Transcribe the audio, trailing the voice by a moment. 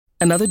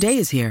Another day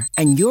is here,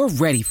 and you're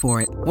ready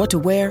for it. What to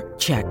wear?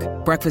 Check.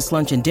 Breakfast,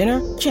 lunch, and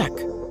dinner? Check.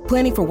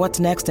 Planning for what's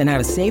next and how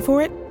to save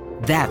for it?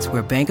 That's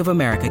where Bank of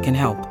America can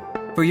help.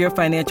 For your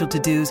financial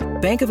to-dos,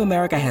 Bank of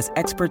America has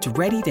experts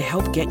ready to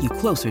help get you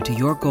closer to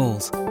your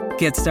goals.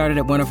 Get started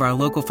at one of our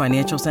local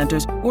financial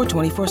centers or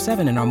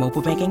 24/7 in our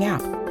mobile banking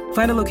app.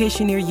 Find a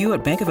location near you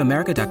at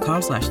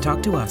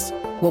bankofamerica.com/talktous.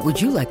 What would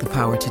you like the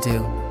power to do?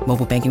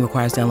 Mobile banking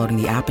requires downloading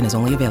the app and is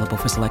only available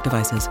for select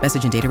devices.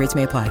 Message and data rates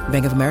may apply.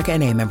 Bank of America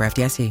N.A., member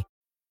FDIC.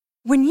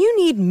 When you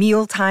need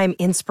mealtime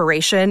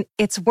inspiration,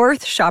 it's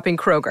worth shopping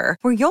Kroger,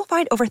 where you'll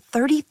find over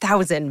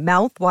 30,000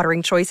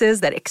 mouth-watering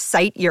choices that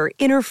excite your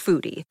inner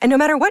foodie. And no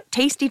matter what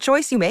tasty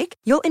choice you make,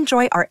 you'll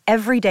enjoy our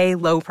everyday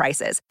low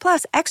prices,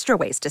 plus extra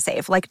ways to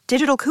save, like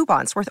digital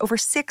coupons worth over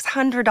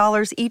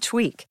 $600 each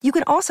week. You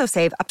can also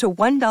save up to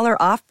 $1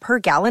 off per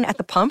gallon at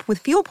the pump with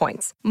fuel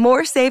points.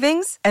 More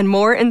savings and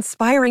more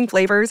inspiring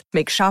flavors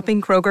make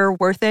shopping Kroger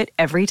worth it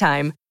every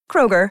time.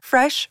 Kroger,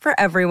 fresh for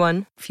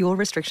everyone. Fuel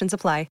restrictions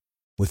apply.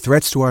 With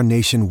threats to our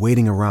nation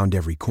waiting around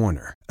every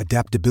corner,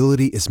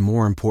 adaptability is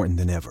more important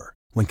than ever.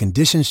 When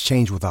conditions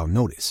change without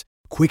notice,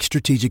 quick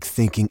strategic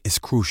thinking is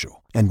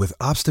crucial. And with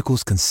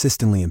obstacles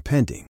consistently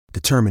impending,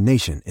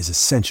 determination is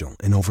essential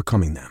in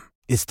overcoming them.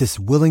 It's this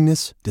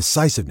willingness,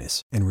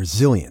 decisiveness, and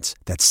resilience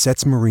that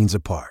sets Marines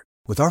apart.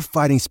 With our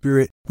fighting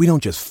spirit, we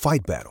don't just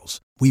fight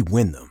battles, we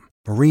win them.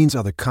 Marines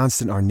are the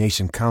constant our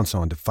nation counts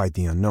on to fight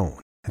the unknown.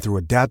 And through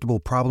adaptable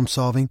problem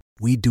solving,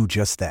 we do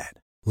just that.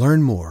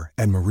 Learn more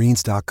at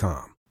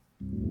marines.com.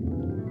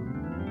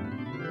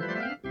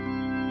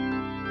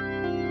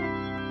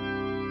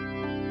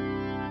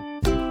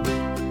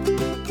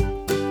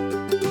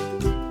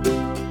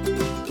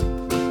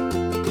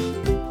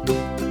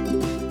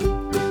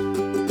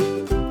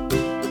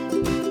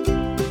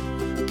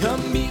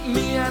 Come meet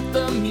me at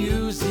the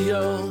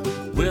Museo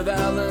with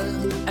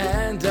Alan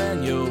and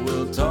Daniel.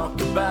 We'll talk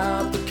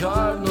about the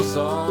Cardinals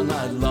all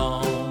night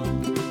long.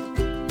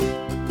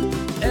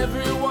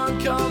 Everyone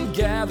come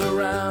gather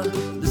round,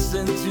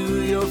 listen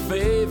to your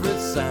favorite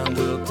sound.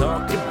 We'll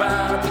talk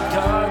about the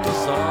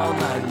Cardinals all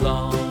night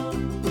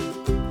long.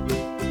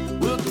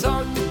 We'll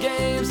talk the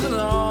games and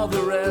all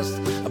the rest,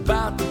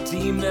 about the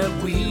team that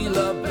we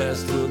love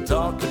best. We'll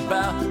talk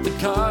about the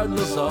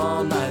Cardinals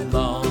all night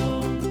long.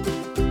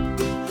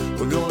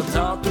 We're gonna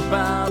talk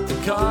about the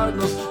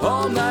Cardinals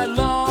all night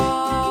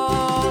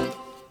long.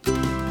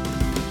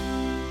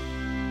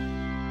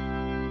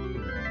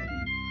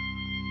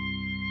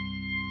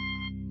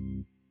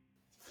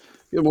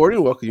 Good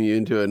morning. Welcome you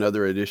into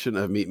another edition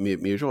of Meet Me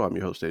at Mutual. I'm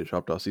your host, Dave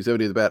Shoptaw,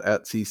 C70 the Bat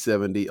at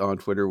C70 on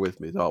Twitter.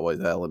 With me, as always,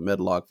 Alan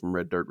Medlock from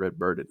Red Dirt Red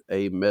Bird and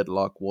A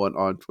Medlock1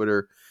 on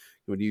Twitter.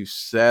 With you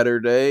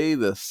Saturday,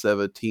 the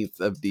 17th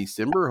of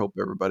December. Hope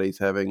everybody's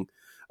having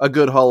a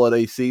good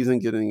holiday season,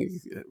 getting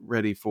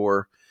ready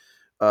for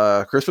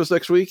Christmas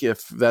next week,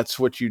 if that's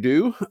what you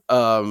do.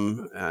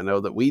 I know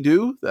that we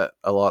do that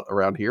a lot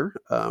around here.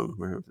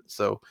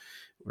 So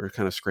we're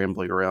kind of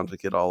scrambling around to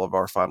get all of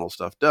our final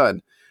stuff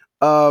done.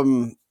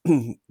 Alan,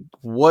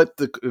 let's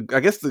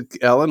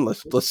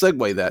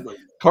segue that.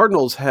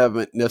 Cardinals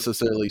haven't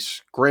necessarily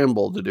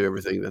scrambled to do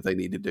everything that they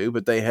need to do,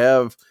 but they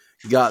have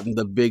gotten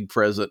the big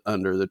present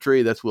under the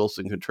tree. That's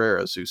Wilson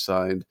Contreras, who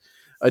signed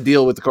a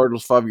deal with the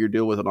Cardinals, 5-year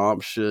deal with an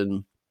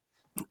option.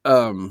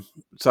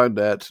 Signed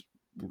that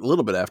a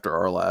little bit after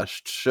our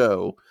last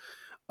show.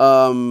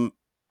 And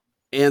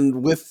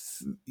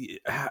with,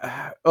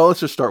 let's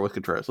just start with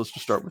Contreras. Let's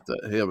just start with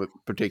him in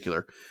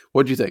particular.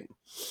 What do you think?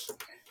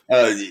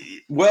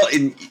 Well,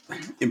 in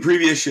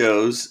previous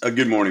shows,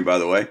 good morning, by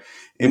the way.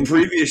 In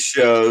previous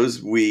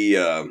shows, we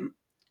had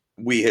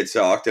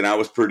talked, and I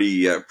was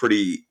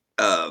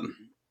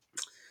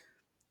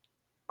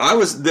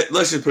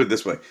let's just put it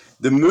this way.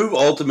 The move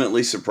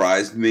ultimately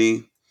surprised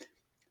me,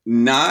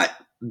 not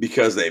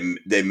because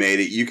they made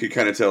it. You could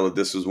kind of tell that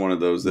this was one of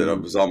those that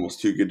was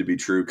almost too good to be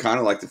true, kind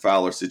of like the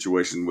Fowler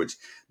situation, which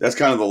that's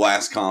kind of the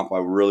last comp I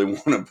really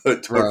want to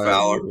put toward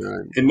Fowler.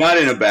 Right. And not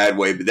in a bad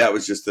way, but that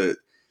was just the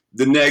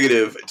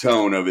negative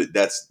tone of it.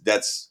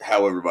 That's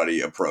how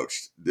everybody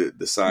approached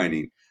the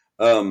signing.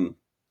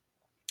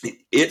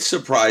 It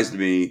surprised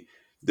me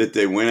that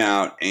they went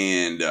out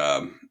and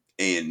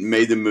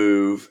made the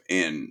move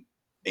and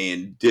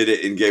did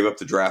it and gave up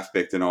the draft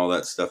pick and all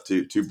that stuff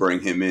to bring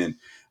him in.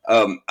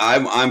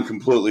 I'm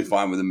completely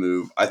fine with the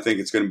move. I think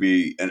it's going to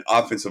be an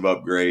offensive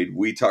upgrade.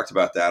 We talked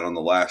about that on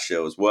the last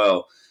show as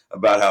well,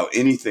 about how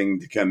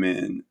anything to come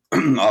in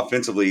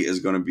offensively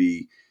is going to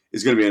be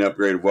an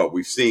upgrade of what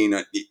we've seen.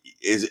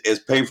 As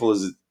painful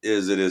as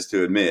it is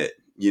to admit,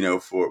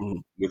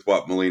 with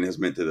what Molina has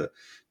meant to the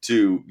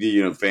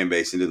fan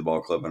base and to the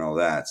ball club and all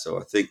that. So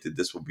I think that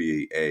this will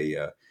be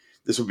a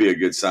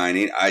good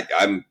signing.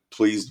 I'm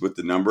pleased with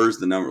the numbers.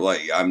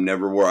 I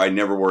never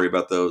worry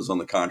about those on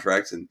the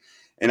contracts, and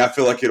I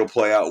feel like it'll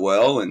play out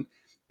well.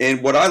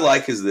 And what I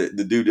like is the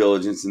due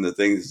diligence and the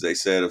things they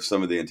said of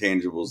some of the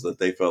intangibles that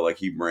they felt like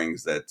he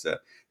brings that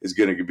is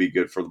going to be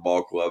good for the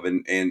ball club.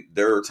 And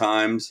there are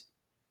times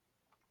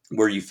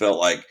where you felt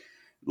like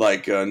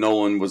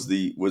Nolan was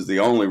the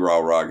only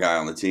rah guy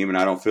on the team, and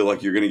I don't feel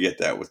like you're going to get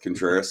that with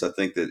Contreras. I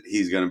think that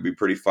he's going to be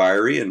pretty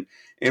fiery, and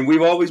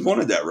we've always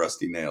wanted that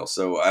rusty nail.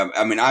 So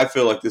I mean, I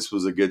feel like this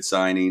was a good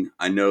signing.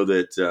 I know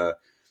that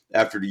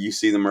after you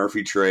see the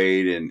Murphy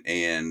trade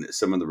and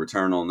some of the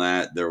return on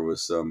that, there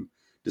was some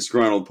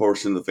disgruntled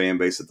portion of the fan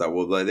base that thought,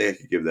 well, they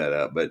could give that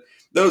up. But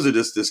those are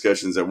just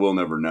discussions that we'll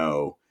never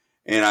know.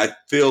 And I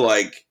feel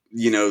like,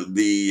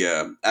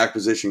 the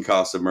acquisition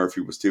cost of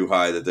Murphy was too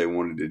high that they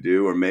wanted to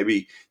do, or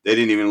maybe they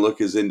didn't even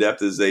look as in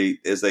depth as they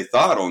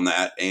thought on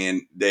that,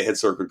 and they had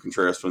circled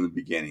Contreras from the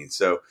beginning.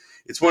 So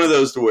it's one of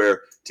those to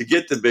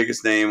get the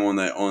biggest name on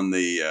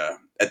the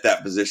at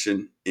that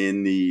position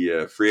in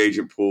the free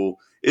agent pool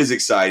is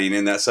exciting,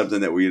 and that's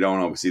something that we don't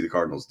always see the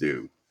Cardinals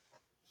do.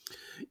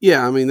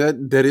 Yeah, I mean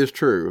that is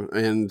true,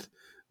 and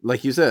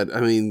like you said, I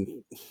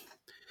mean,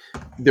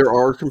 there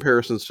are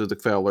comparisons to the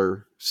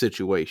Fowler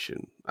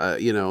situation,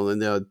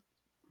 and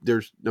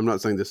there's. I'm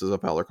not saying this is a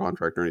Fowler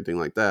contract or anything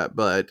like that,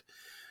 but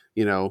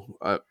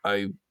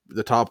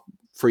the top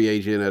free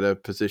agent at a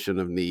position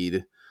of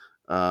need,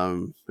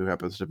 who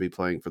happens to be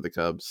playing for the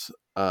Cubs.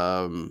 There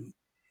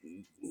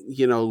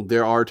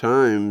are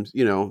times,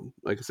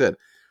 like I said,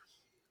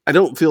 I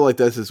don't feel like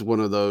this is one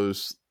of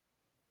those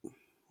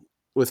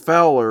with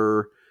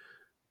Fowler.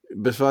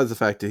 Besides the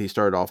fact that he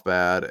started off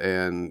bad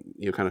and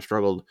kind of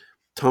struggled,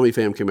 Tommy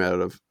Pham came out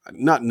of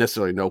not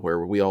necessarily nowhere.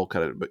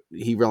 But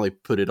he really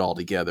put it all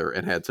together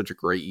and had such a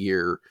great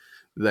year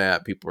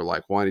that people were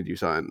like, "Why did you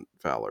sign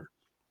Fowler?"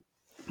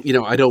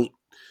 I don't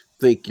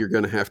think you're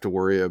going to have to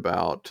worry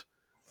about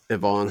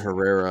Ivan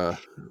Herrera,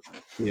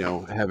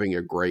 having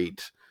a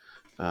great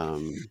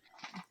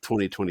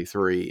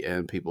 2023,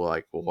 and people are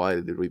like, "Well, why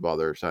did we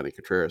bother signing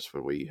Contreras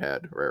when we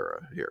had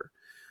Herrera here?"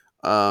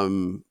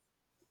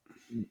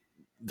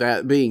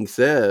 That being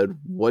said,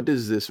 what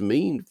does this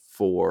mean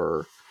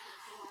for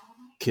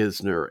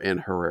Kisner and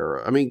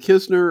Herrera? I mean,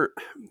 Kisner,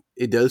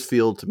 it does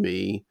feel to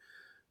me,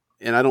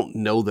 and I don't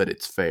know that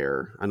it's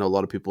fair. I know a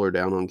lot of people are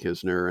down on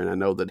Kisner, and I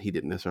know that he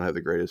didn't necessarily have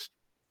the greatest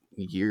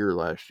year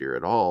last year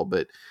at all,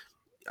 but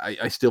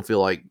I still feel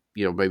like,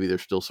 maybe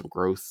there's still some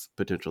growth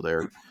potential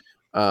there.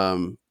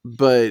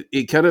 But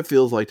it kind of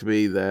feels like to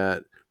me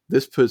that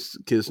this puts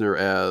Kisner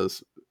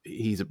as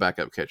he's a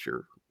backup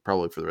catcher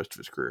probably for the rest of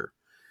his career.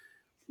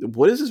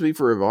 What does this mean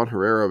for Ivan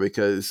Herrera?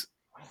 Because,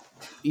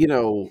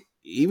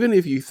 even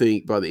if you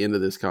think by the end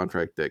of this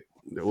contract that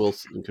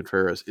Wilson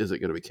Contreras isn't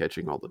going to be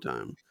catching all the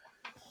time,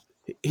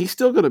 he's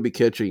still going to be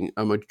catching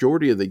a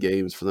majority of the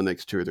games for the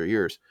next 2 or 3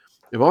 years.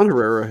 Ivan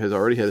Herrera has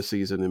already had a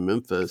season in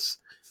Memphis.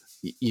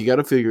 You got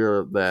to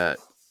figure that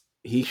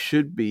he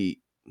should be,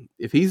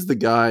 if he's the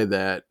guy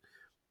that,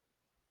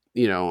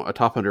 a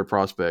top 100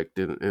 prospect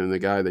and the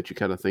guy that you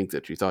kind of think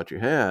that you thought you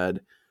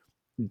had,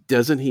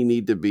 doesn't he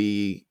need to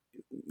be,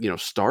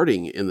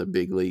 starting in the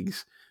big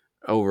leagues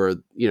over,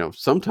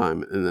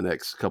 sometime in the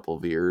next couple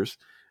of years?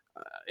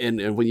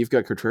 And when you've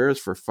got Contreras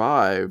for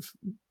 5,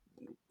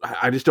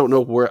 I just don't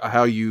know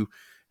how you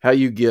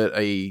get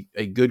a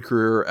good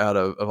career out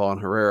of Ivan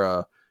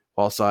Herrera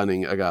while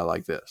signing a guy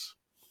like this.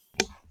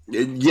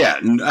 Yeah,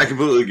 I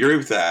completely agree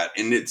with that,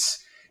 and it's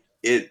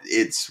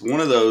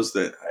one of those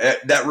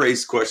that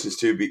raised questions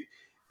too.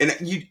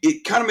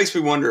 It kind of makes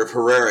me wonder if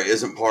Herrera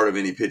isn't part of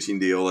any pitching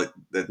deal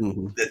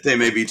that they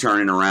may be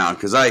turning around,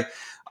 because I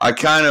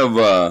kind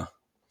of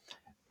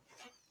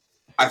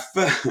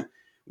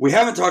we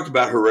haven't talked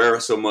about Herrera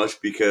so much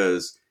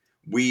because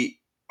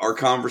our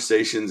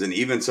conversations and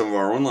even some of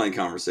our online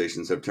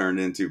conversations have turned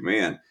into,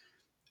 man,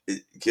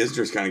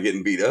 Kisner's kind of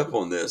getting beat up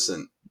on this,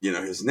 and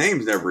his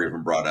name's never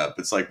even brought up.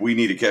 It's like, we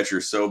need a catcher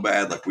so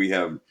bad, like we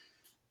have.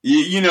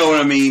 You know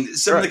what I mean?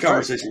 Some of the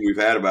conversation we've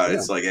had about it,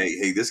 it's like,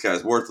 hey, this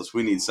guy's worthless.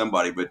 We need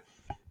somebody. But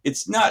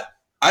it's not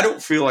 – I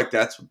don't feel like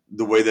that's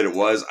the way that it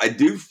was. I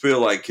do feel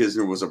like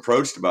Kisner was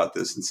approached about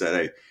this and said,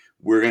 hey,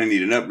 we're going to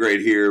need an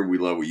upgrade here. We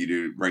love what you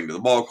do, bring to the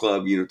ball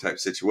club, type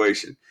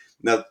situation.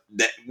 Now,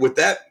 with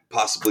that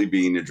possibly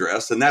being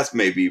addressed, and that's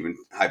maybe even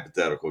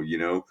hypothetical,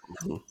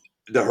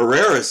 the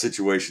Herrera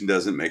situation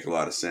doesn't make a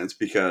lot of sense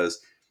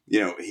because,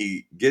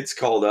 he gets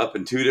called up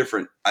in 2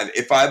 different –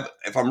 if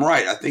I'm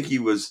right, I think he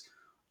was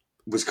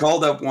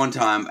called up one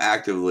time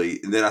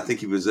actively, and then I think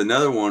he was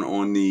another one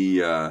on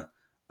the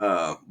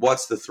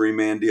what's the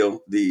 3-man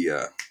deal?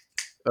 The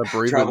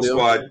travel deal?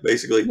 Squad,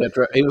 basically. Yeah,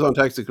 he was on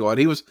taxi squad.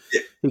 He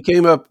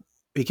came up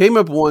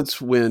once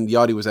when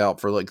Yachty was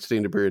out for like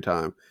extended period of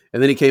time,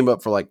 and then he came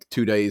up for like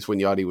 2 days when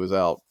Yachty was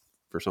out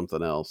for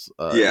something else.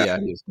 He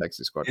was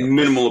taxi squad. And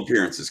minimal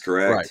appearances,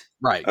 correct?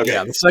 Right. Okay.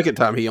 Yeah, the second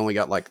time he only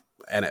got like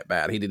an at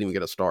bat. He didn't even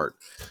get a start.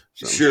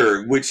 So.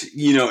 Sure, which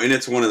and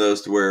it's one of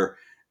those to where.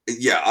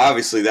 Yeah,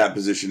 obviously that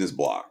position is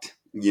blocked,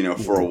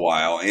 for a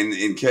while.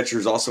 And catcher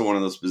is also one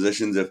of those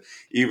positions,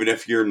 even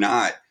if you're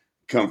not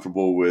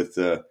comfortable with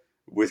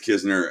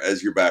Kisner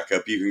as your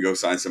backup, you can go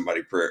sign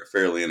somebody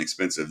fairly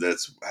inexpensive.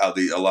 That's how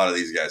a lot of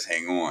these guys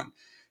hang on.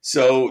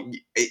 So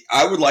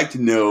I would like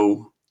to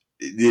know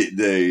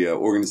the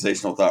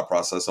organizational thought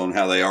process on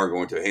how they are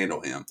going to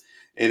handle him.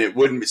 And it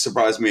wouldn't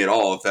surprise me at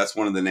all if that's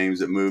one of the names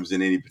that moves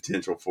in any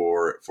potential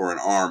for an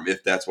arm,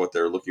 if that's what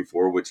they're looking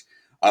for, which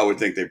I would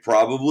think they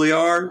probably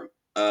are.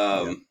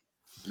 Yeah.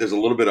 There's a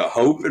little bit of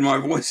hope in my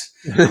voice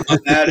on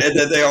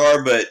that they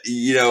are, but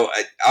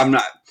I'm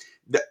not.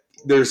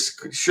 There's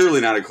surely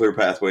not a clear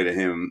pathway to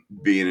him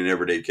being an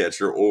everyday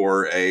catcher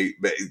or a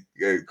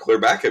clear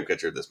backup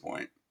catcher at this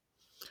point.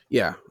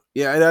 Yeah.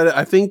 Yeah. And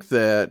I think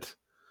that,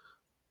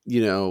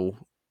 yes,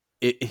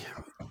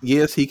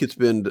 he could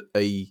spend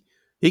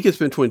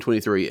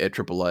 2023 at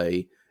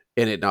AAA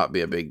and it not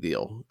be a big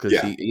deal because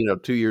Yeah. he,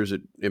 2 years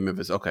in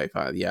Memphis. Okay,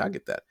 fine. Yeah, I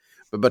get that.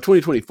 But by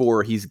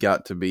 2024, he's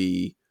got to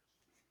be,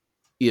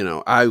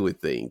 I would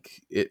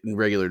think in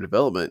regular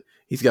development,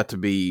 he's got to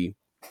be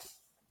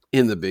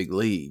in the big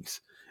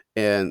leagues.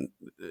 And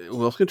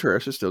Wells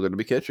Contreras is still going to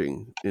be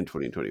catching in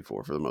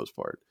 2024 for the most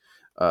part.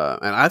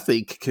 And I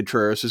think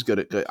Contreras is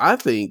going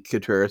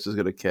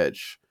to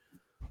catch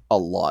a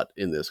lot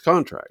in this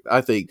contract.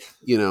 I think,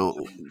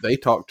 they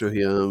talked to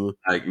him.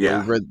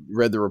 Yeah. We've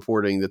read the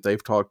reporting that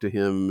they've talked to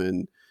him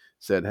and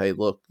said, hey,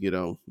 look,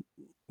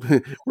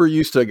 we're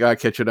used to a guy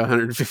catching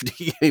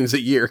 150 games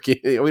a year.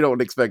 We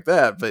don't expect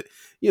that, but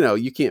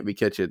you can't be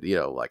catching,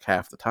 like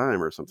half the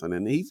time or something.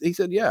 And he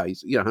said, yeah,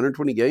 he's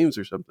 120 games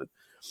or something.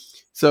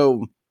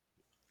 So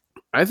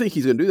I think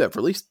he's going to do that for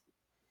at least,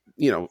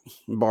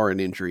 barring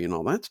injury and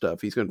all that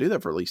stuff. He's going to do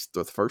that for at least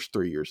the first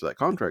 3 years of that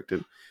contract.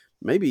 And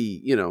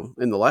maybe, in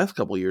the last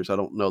couple of years, I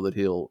don't know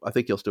that I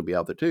think he'll still be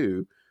out there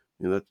too.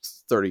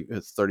 That's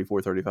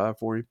 34, 35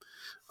 for him.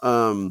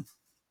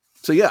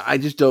 So yeah, I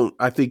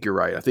think you're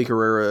right. I think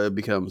Herrera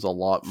becomes a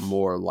lot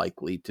more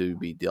likely to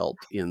be dealt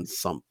in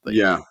something.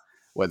 Yeah.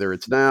 Whether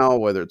it's now,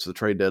 whether it's the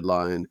trade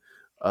deadline,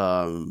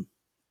 and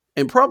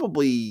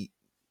probably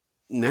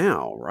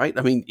now, right?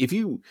 I mean, if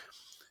you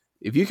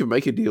can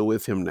make a deal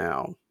with him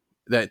now,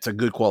 that's a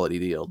good quality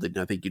deal, then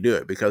I think you do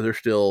it because there's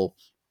still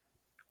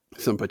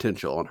some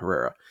potential on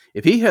Herrera.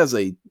 If he has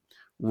a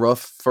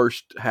rough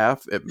first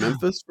half at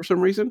Memphis for some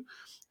reason,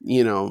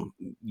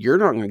 you're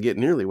not going to get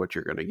nearly what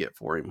you're going to get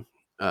for him.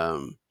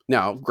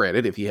 Now,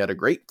 granted, if he had a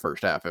great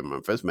first half in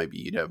Memphis, maybe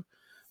you'd have,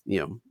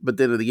 but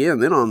then again,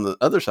 then on the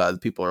other side,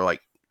 people are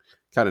like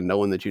kind of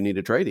knowing that you need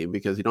to trade him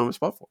because you don't have a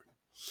spot for him.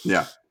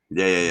 Yeah.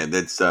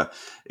 That's I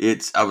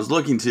was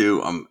looking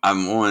to,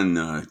 I'm on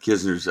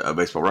Kisner's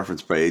baseball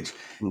reference page.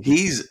 Mm-hmm.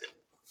 He's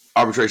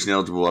arbitration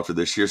eligible after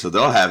this year, so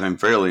they'll have him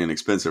fairly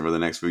inexpensive for the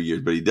next few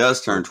years, but he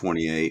does turn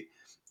 28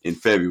 in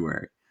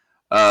February.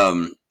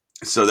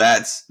 So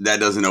that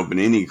doesn't open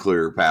any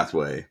clear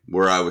pathway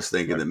where I was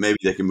thinking that maybe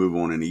they can move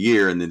on in a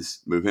year and then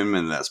just move him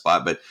into that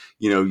spot. But,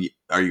 are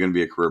you going to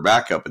be a career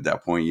backup at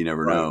that point? You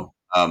never know.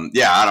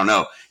 I don't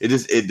know.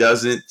 It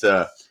doesn't,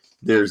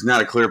 there's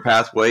not a clear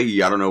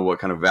pathway. I don't know what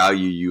kind of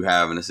value you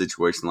have in a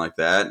situation like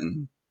that.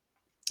 And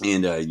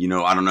I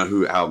don't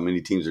know how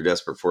many teams are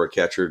desperate for a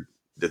catcher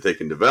that they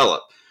can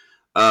develop.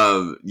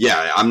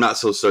 I'm not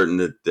so certain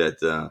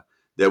that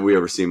we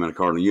ever see him in a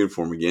Cardinal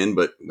uniform again,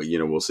 but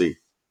we'll see.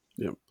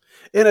 Yeah.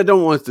 And I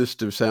don't want this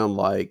to sound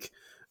like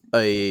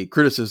a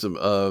criticism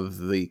of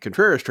the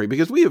Contreras trade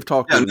because we have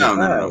talked.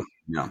 No.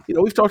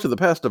 We've talked in the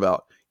past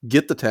about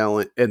get the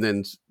talent and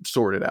then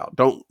sort it out.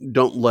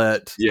 Don't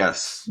let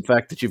the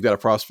fact that you've got a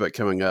prospect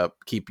coming up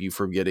keep you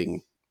from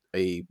getting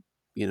a,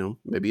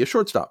 maybe a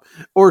shortstop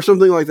or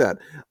something like that.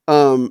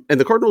 And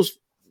the Cardinals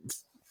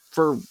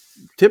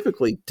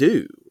typically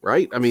do,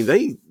 right? I mean,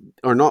 they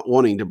are not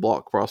wanting to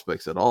block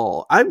prospects at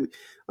all.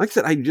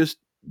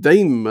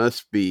 They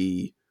must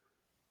be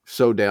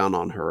so down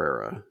on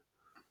Herrera.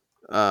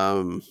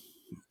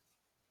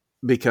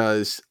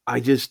 Because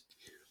I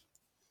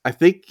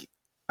think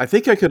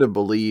I could have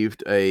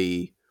believed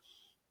a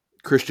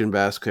Christian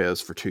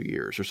Vasquez for 2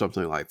 years or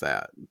something like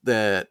that.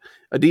 That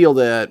a deal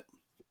that,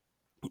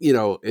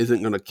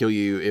 isn't going to kill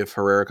you if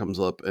Herrera comes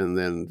up and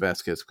then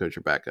Vasquez comes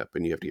your backup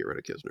and you have to get rid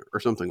of Kisner or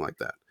something like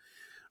that.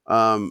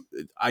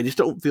 I just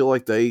don't feel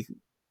like they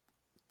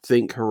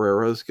think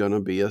Herrera is going to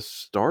be a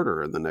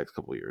starter in the next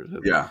couple of years.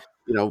 And,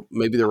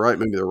 maybe they're right,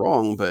 maybe they're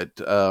wrong,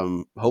 but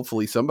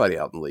hopefully somebody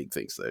out in the league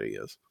thinks that he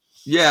is.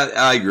 Yeah,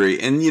 I agree.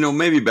 And,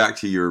 maybe back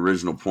to your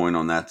original point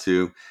on that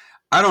too.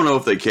 I don't know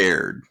if they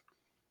cared.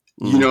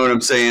 You know what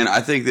I'm saying?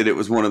 I think that it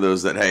was one of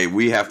those that, hey,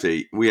 we have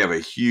a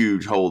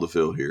huge hole to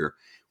fill here.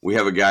 We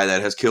have a guy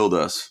that has killed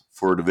us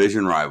for a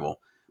division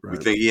rival. Right.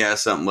 We think he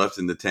has something left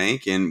in the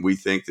tank, and we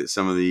think that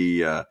some of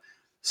the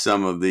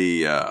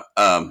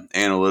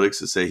analytics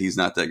that say he's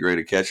not that great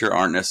a catcher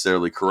aren't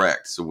necessarily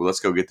correct. So let's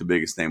go get the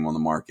biggest name on the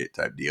market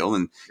type deal.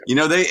 And,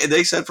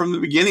 they said from the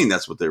beginning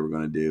that's what they were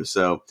going to do.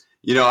 So,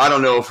 I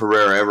don't know if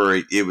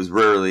Herrera it was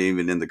rarely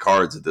even in the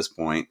cards at this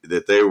point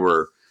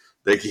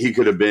that he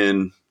could have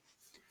been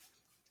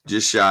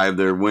just shy of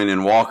their win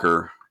in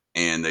Walker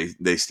and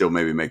they still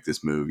maybe make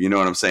this move. You know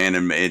what I'm saying?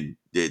 And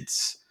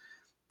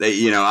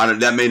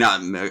that may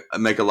not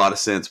make a lot of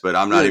sense, but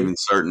I'm not even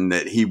certain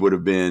that he would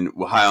have been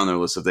high on their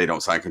list if they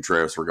don't sign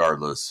Contreras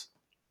regardless.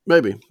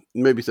 Maybe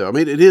so. I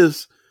mean, it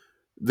is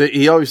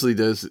he obviously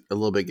does a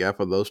little bit gap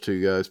on those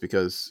two guys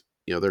because,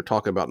 they're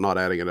talking about not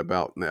adding it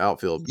about in the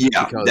outfield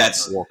Yeah,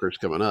 because Walker's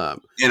coming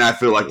up. and I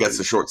feel like that's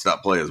a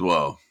shortstop play as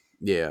well.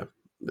 Yeah,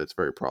 that's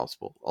very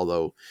possible.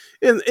 Although,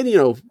 and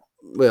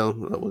well,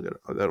 I don't want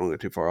to get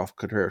too far off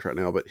Contreras right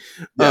now, but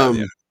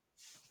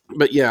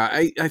but yeah,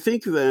 I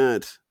think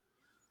that.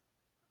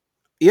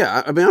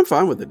 Yeah, I mean, I'm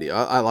fine with the deal.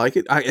 I like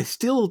it. I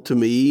still, to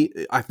me,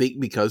 I think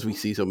because we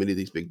see so many of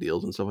these big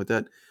deals and stuff like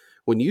that,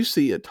 when you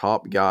see a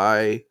top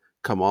guy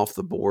come off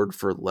the board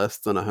for less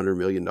than $100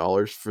 million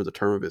for the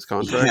term of his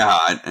contract,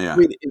 I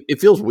mean, it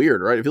feels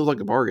weird, right? It feels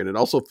like a bargain. It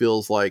also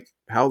feels like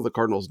how the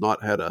Cardinals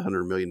not had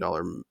 $100 million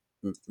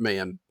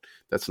man.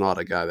 That's not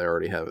a guy they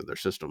already have in their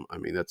system. I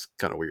mean, that's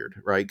kind of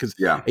weird, right? Because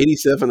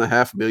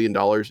 $87.5 million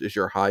is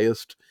your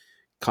highest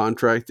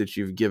contract that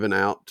you've given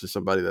out to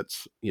somebody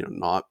that's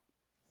not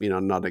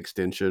an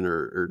extension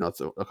or not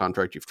a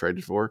contract you've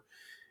traded for.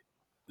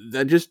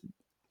 That just,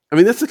 I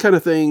mean, that's the kind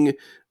of thing,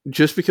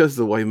 just because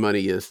the way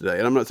money is today,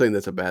 and I'm not saying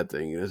that's a bad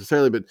thing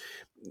necessarily, but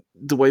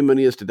the way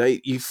money is today,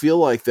 you feel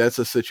like that's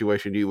a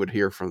situation you would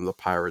hear from the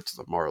Pirates,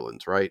 the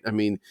Marlins, right? I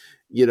mean,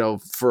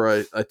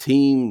 for a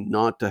team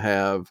not to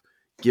have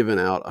given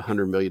out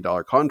 $100 million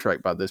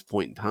contract by this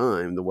point in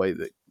time, the way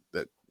that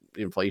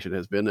inflation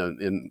has been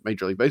in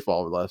Major League Baseball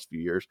over the last few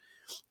years,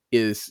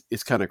 is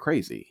kind of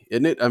crazy,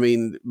 isn't it? I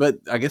mean, but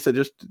I guess it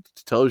just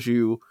tells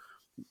you,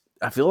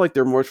 I feel like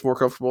they're much more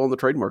comfortable in the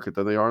trade market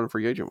than they are in the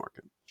free agent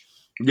market.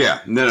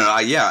 Yeah,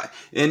 yeah,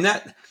 and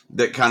that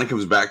kind of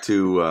comes back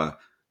to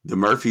the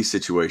Murphy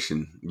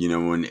situation.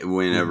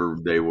 Whenever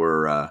they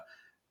were,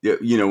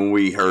 when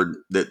we heard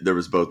that there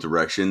was both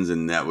directions,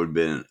 and that would have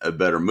been a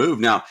better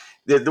move. Now,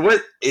 the way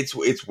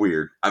it's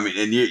weird. I mean,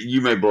 and you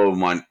may blow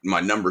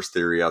my numbers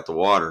theory out the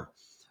water.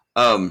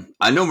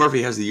 I know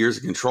Murphy has the years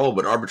of control,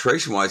 but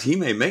arbitration wise, he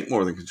may make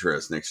more than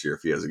Contreras next year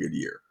if he has a good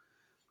year.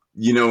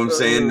 You know what I'm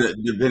saying?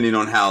 Depending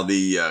on how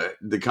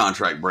the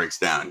contract breaks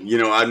down.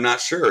 I'm not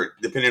sure,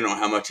 depending on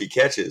how much he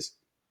catches.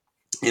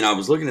 And I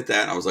was looking at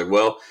that and I was like,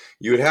 well,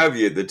 you would have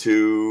the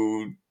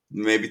 2,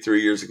 maybe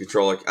 3 years of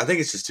control. I think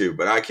it's just 2,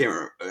 but I can't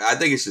remember. I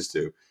think it's just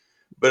 2.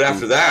 But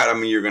after that, I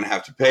mean, you're going to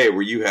have to pay,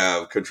 where you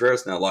have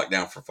Contreras now locked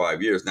down for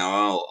 5 years. Now,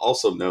 I'll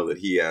also know that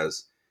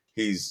he's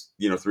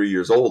 3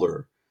 years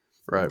older.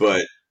 Right.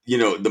 But,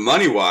 the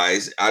money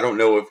wise, I don't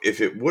know if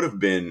it would have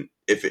been,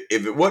 if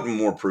it wasn't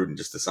more prudent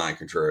just to sign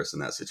Contreras in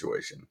that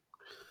situation.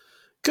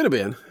 Could have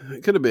been.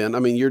 It could have been. I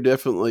mean, you're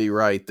definitely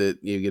right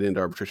that you get into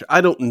arbitration.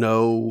 I don't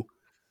know.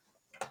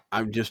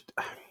 I'm just,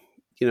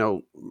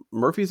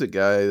 Murphy's a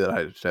guy that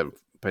I just haven't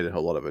paid a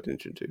whole lot of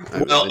attention to.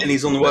 And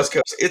he's on the West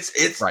Coast.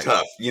 It's right.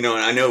 Tough, and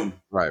I know,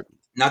 right,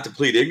 not to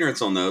plead ignorance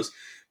on those,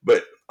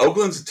 but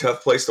Oakland's a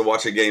tough place to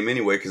watch a game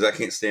anyway, because I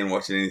can't stand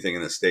watching anything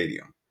in the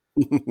stadium.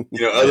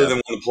 Other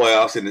than when the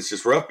playoffs, and it's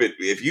just rough. But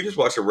if you just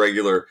watch a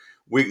regular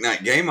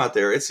weeknight game out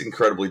there, it's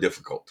incredibly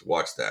difficult to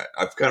watch that.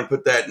 I've kind of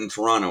put that in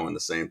Toronto and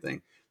the same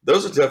thing.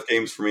 Those are tough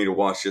games for me to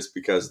watch just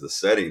because of the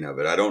setting of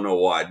it. I don't know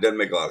why. It doesn't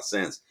make a lot of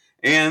sense.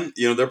 And,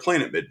 they're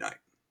playing at midnight.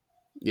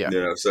 Yeah.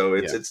 So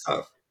it's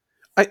tough.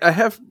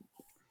 I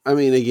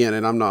mean, again,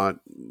 and I'm not,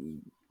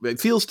 it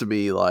feels to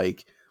me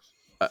like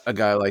a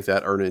guy like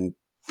that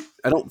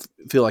I don't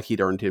feel like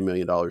he'd earn $10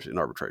 million in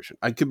arbitration.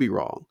 I could be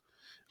wrong.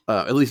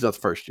 At least not the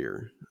first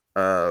year.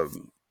 Of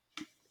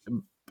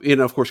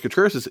course,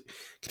 Contreras'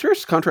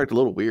 contract a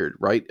little weird,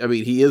 right? I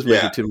mean, he is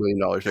making $10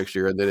 million next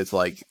year, and then it's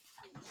like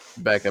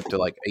back up to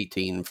like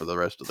 18 for the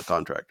rest of the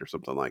contract or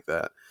something like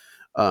that.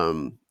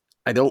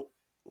 I don't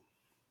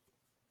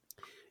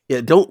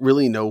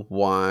really know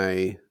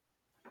why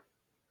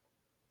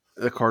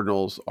the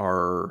Cardinals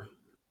are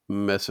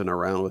messing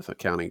around with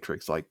accounting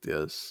tricks like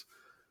this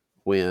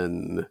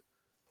when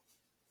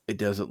it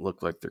doesn't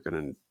look like they're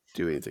going to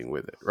do anything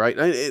with it, right?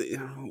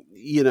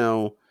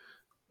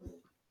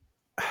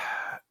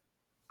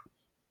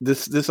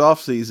 This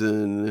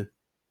offseason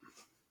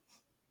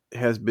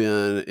has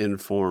been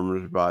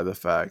informed by the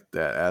fact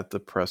that at the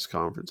press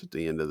conference at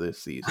the end of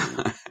this season,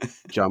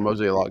 John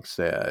Mozeliak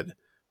said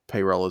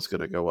payroll is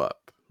going to go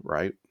up,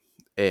 right?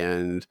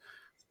 And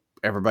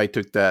everybody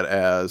took that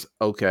as,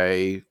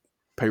 okay,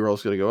 payroll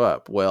is going to go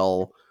up.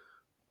 Well,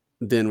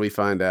 then we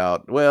find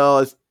out,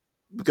 it's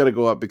going to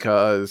go up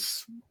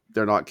because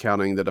they're not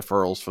counting the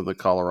deferrals from the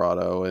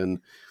Colorado, and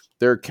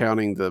they're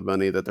counting the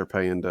money that they're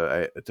paying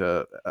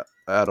to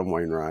Adam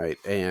Wainwright.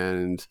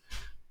 And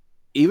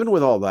even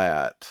with all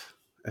that,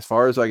 as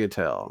far as I could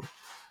tell,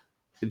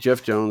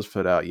 Jeff Jones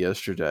put out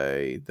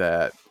yesterday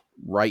that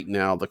right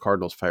now the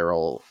Cardinals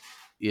payroll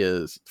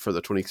is, for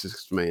the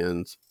 26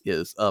 mans,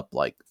 is up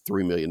like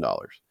 $3 million.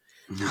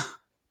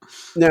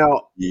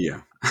 Now,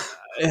 yeah.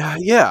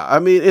 I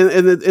mean,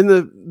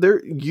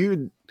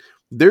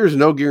 there's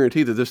no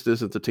guarantee that this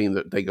isn't the team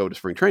that they go to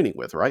spring training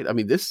with, right? I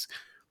mean, there's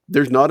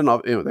not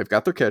enough. They've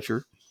got their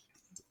catcher.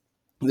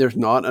 There's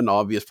not an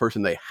obvious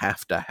person they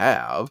have to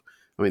have.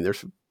 I mean,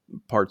 there's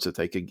parts that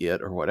they could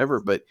get or whatever.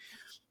 But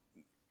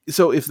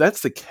so if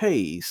that's the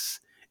case,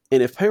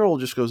 and if payroll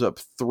just goes up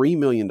 $3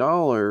 million,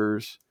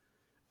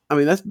 I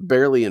mean, that's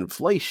barely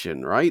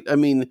inflation, right? I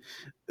mean,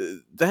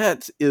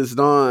 that is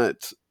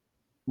not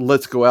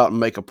let's go out and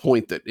make a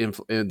point that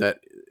that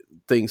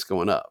things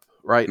going up,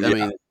 right? Yeah. I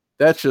mean,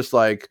 that's just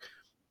like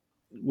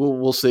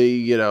we'll see.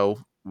 You know,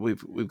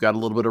 we've got a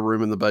little bit of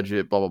room in the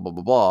budget, blah blah blah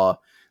blah blah.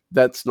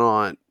 That's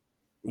not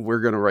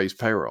we're going to raise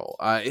payroll.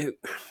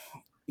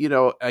 You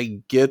know,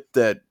 I get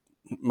that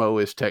Mo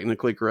is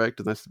technically correct,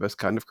 and that's the best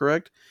kind of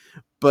correct.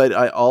 But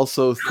I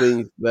also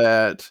think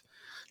that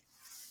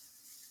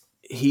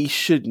he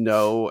should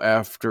know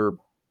after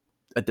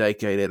a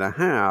decade and a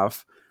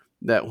half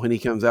that when he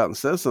comes out and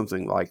says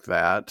something like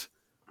that,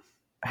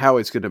 how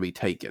it's going to be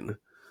taken.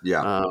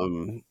 Yeah.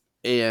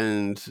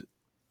 And,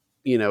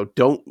 you know,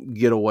 don't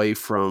get away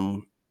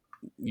from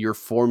your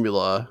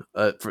formula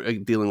for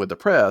dealing with the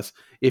press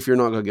if you're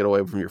not going to get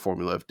away from your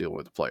formula of dealing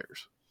with the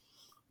players.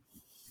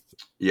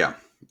 Yeah.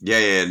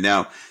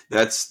 Now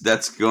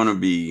that's going to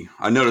be,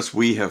 I noticed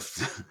we've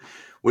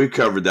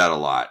covered that a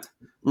lot.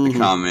 The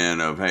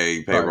comment of,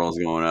 hey, payroll's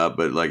going up,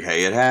 but like,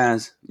 hey, it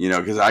has, you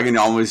know, because I can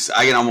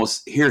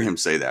almost hear him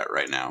say that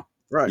right now.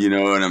 Right. You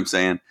know what I'm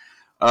saying?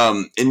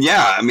 And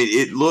yeah, I mean,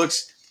 it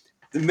looks,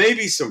 there may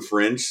be some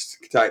fringe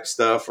type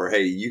stuff, or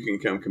hey, you can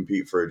come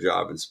compete for a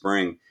job in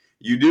spring.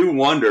 You do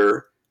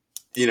wonder,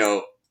 you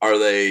know, are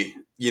they,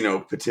 you know,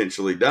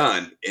 potentially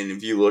done? And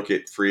if you look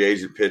at free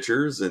agent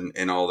pitchers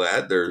and all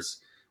that,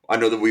 I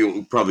know that we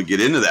will probably get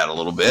into that a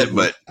little bit,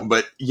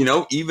 but you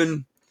know,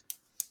 even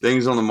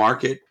things on the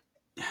market,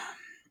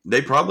 they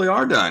probably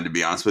are done, to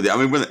be honest with you. I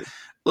mean,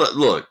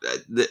 look,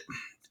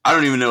 I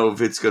don't even know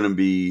if it's going to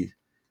be,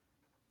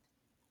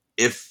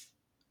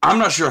 I'm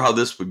not sure how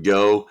this would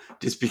go,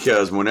 just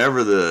because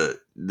whenever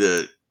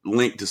the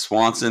link to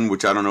Swanson,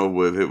 which I don't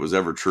know if it was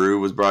ever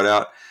true, was brought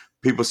out,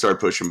 people started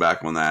pushing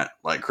back on that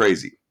like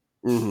crazy.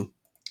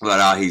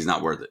 But he's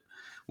not worth it.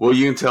 Well,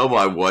 you can tell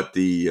by what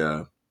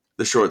the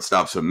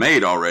shortstops have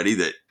made already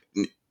that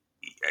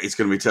it's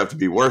going to be tough to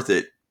be worth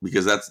it,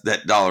 because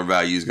that dollar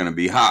value is going to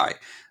be high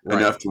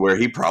enough to where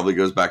he probably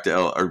goes back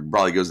to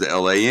probably goes to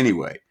LA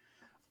anyway.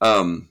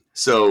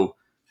 So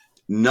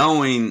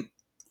knowing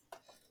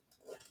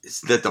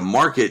that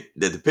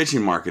the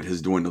pitching market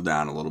has dwindled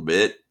down a little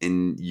bit,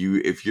 and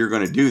if you're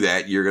going to do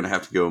that, you're going to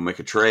have to go make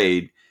a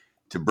trade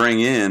to bring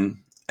in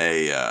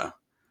an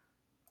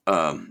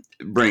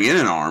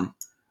arm.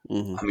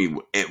 I mean,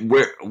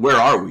 where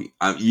are we?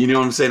 You know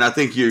what I'm saying? I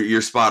think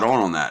you're spot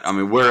on that. I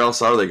mean, where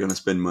else are they going to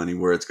spend money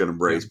where it's going to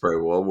raise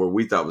payroll, where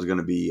we thought was going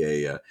to be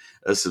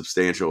a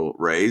substantial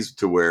raise,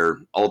 to where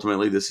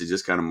ultimately this is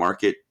just kind of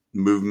market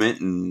movement,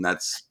 and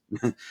that's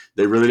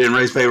they really didn't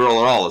raise payroll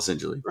at all,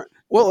 essentially. Right.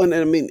 Well, and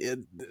I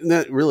mean,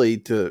 that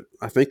really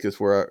I think is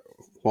why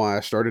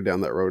I started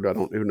down that road. I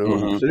don't even know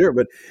how to do it,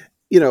 but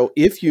you know,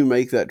 if you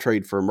make that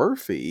trade for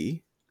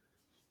Murphy,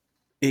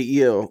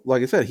 you know,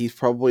 like I said, he's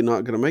probably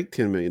not going to make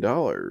 $10 million.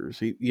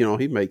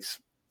 He makes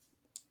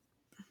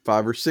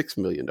 $5 or $6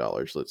 million,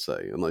 let's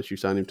say, unless you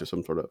sign him to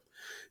some sort of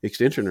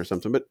extension or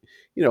something. But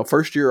you know,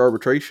 first year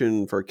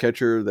arbitration for a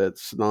catcher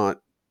that's not,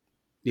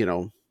 you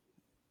know,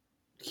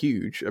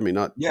 huge. I mean,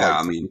 not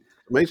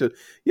amazing.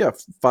 Yeah,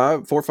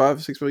 $4, $5,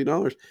 $6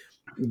 million.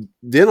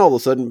 Then all of a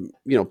sudden,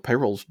 you know,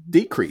 payroll's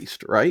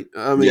decreased, right?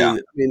 I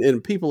mean,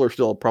 and people are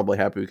still probably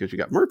happy because you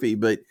got Murphy,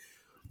 but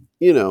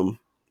you know,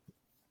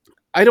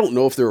 I don't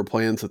know if there were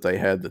plans that they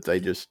had that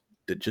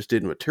just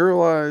didn't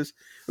materialize.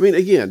 I mean,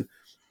 again,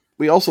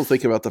 we also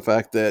think about the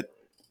fact that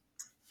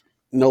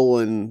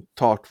Nolan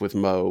talked with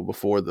Mo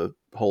before the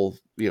whole,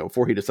 you know,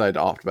 before he decided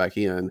to opt back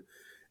in,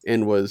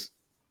 and was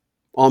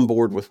on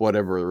board with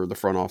whatever the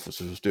front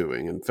office was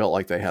doing and felt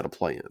like they had a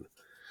plan.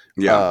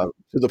 To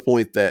the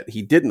point that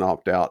he didn't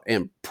opt out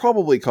and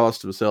probably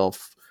cost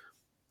himself,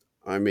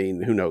 I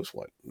mean, who knows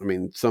what. I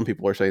mean, some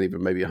people are saying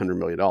even maybe $100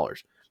 million,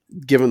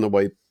 given the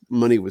way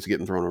money was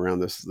getting thrown around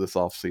this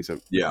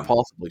offseason. Yeah,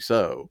 possibly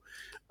so.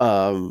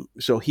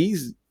 So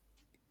he's,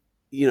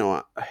 you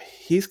know,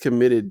 he's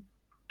committed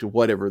to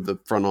whatever the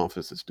front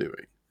office is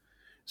doing.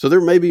 So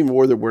there may be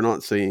more that we're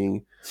not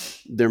seeing.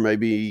 There may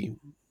be,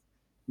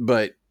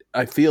 but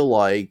I feel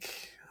like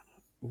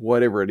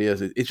whatever it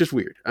is, it's just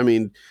weird. I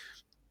mean,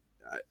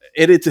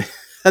 it's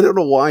I don't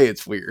know why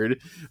it's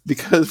weird,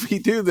 because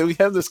we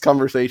have this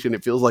conversation.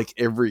 It feels like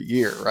every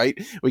year, right?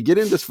 We get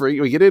into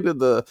spring, we get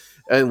into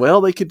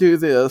they could do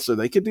this or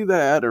they could do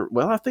that, or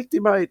well, I think they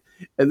might.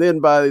 And then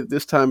by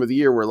this time of the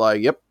year, we're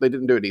like, yep, they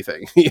didn't do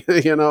anything.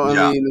 You know,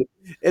 I mean,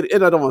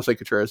 and I don't want to say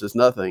Contreras is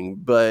nothing,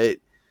 but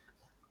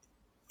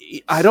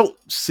I don't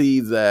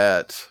see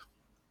that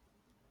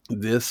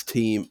this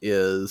team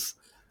is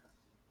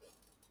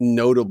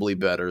notably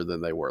better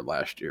than they were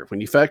last year. When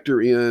you factor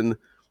in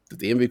that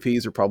the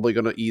MVPs are probably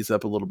going to ease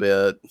up a little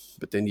bit,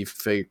 but then you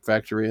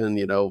factor in,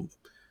 you know,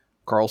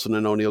 Carlson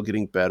and O'Neill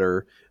getting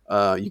better.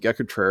 You got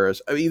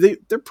Contreras. I mean,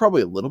 they're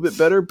probably a little bit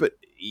better, but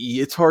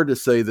it's hard to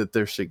say that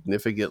they're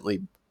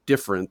significantly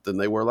different than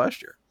they were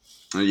last year.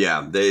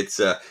 Yeah,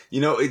 it's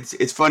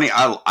it's funny.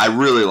 I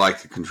really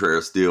like the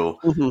Contreras deal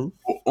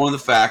on the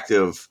fact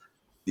of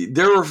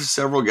there were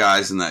several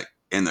guys in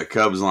the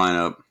Cubs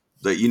lineup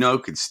that, you know,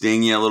 could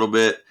sting you a little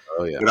bit.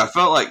 Oh yeah, but I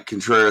felt like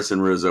Contreras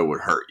and Rizzo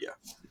would hurt you.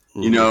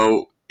 You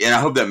know, and I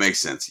hope that makes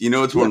sense.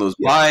 It's one of those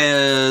Yeah.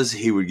 Baez.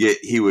 He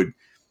would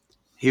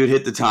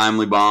hit the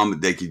timely bomb.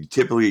 They could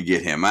typically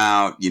get him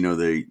out.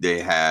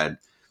 They had,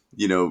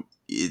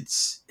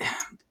 it's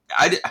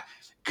I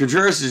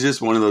Contreras is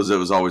just one of those that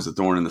was always a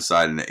thorn in the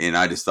side, and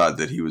I just thought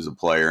that he was a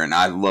player, and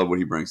I love what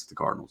he brings to the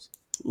Cardinals.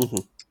 Mm-hmm.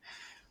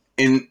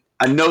 And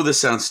I know this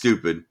sounds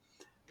stupid,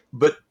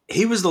 but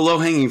he was the low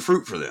hanging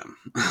fruit for them.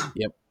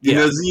 Yep. You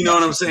know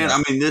what I'm saying? Yeah.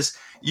 I mean,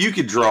 you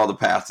could draw the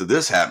path to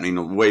this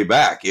happening way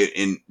back.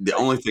 And the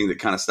only thing that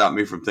kind of stopped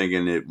me from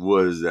thinking it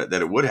was that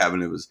it would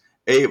happen, it was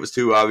A, it was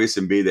too obvious,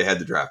 and B, they had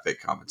the draft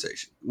pick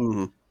compensation.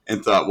 Mm-hmm.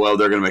 And thought, well,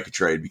 they're going to make a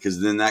trade,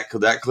 because then that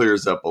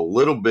clears up a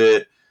little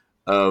bit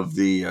of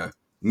the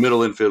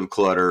middle infield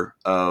clutter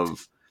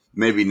of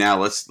maybe now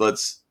let's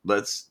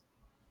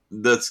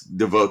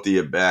devote the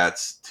at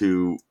bats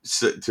to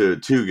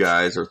 2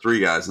 guys or 3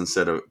 guys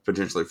instead of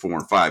potentially 4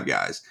 and 5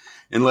 guys,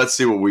 and let's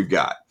see what we've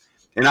got.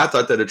 And I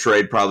thought that a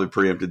trade probably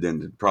preempted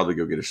them to probably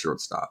go get a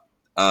shortstop.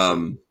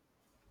 I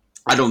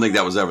don't think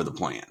that was ever the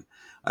plan.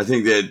 I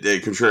think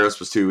that Contreras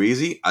was too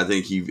easy. I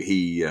think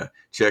he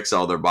checks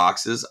all their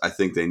boxes. I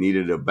think they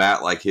needed a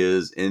bat like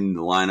his in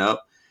the lineup.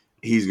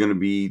 He's going to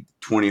be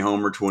 20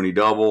 homer, 20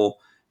 double,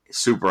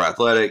 super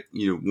athletic,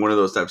 one of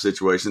those type of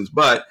situations.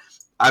 But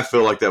I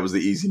feel like that was the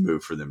easy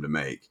move for them to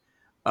make.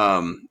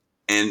 And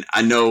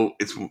I know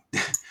it's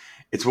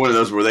one of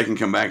those where they can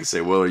come back and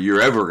say, well,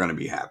 you're ever going to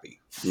be happy.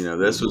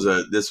 This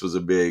was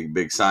a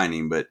big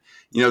signing, but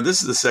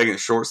this is the second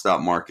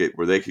shortstop market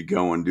where they could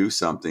go and do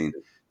something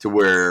to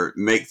where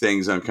make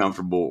things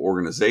uncomfortable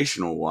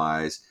organizational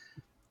wise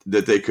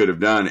that they could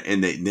have done.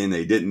 And they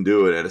didn't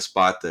do it at a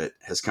spot that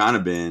has kind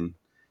of been,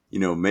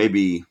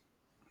 maybe,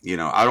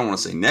 I don't want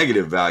to say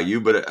negative value,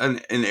 but an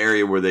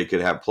area where they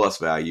could have plus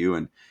value,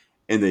 and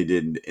they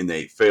didn't, and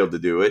they failed to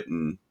do it.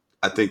 And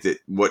I think that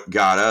what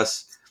got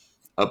us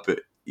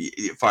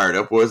fired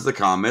up was the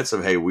comments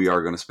of, hey, we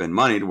are going to spend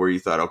money, to where you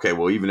thought, okay,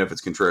 well, even if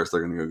it's Contreras,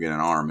 they're going to go get an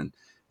arm, and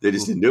they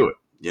just didn't do it,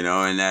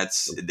 and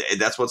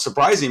that's what's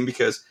surprising,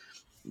 because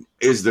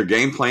is their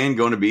game plan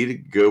going to be to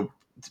go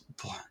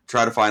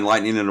try to find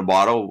lightning in a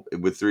bottle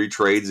with 3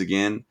 trades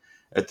again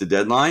at the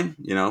deadline?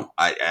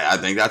 I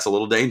think that's a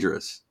little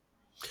dangerous.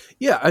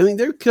 Yeah, I mean,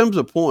 there comes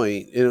a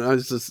point, and I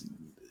was just,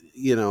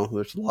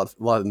 there's a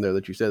lot in there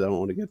that you said I don't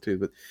want to get to,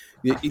 but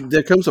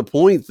there comes a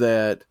point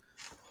that,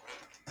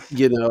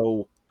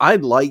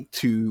 I'd like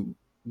to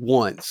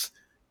once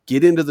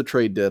get into the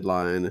trade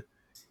deadline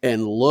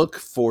and look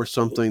for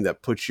something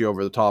that puts you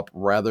over the top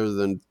rather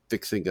than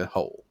fixing a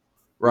hole,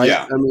 right?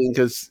 Yeah. I mean,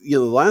 because, the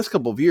last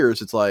couple of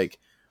years, it's like,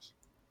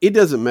 it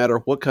doesn't matter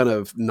what kind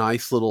of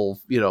nice little,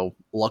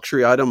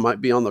 luxury item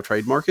might be on the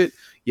trade market.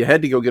 You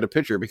had to go get a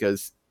pitcher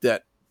because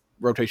that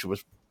rotation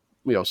was,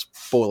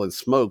 spoiling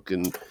smoke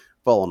and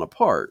falling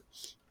apart.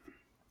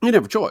 You didn't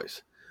have a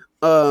choice.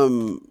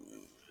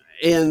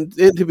 And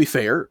to be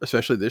fair,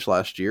 especially this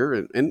last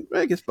year, and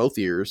I guess both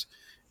years,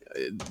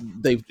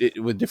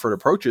 with different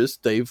approaches,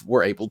 they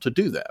were able to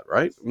do that,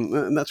 right?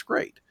 And that's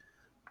great.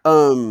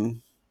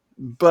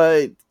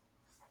 But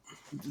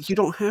you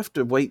don't have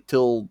to wait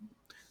till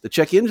the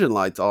check engine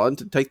light's on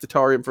to take the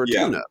tar in for a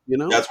tune-up,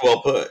 That's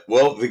well put.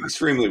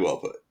 Extremely well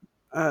put.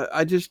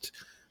 I just,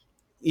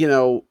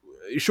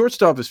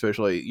 shortstop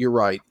especially, you're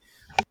right.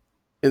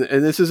 And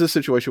this is a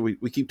situation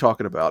we keep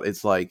talking about.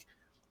 It's like,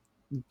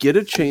 get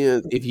a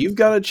chance. If you've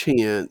got a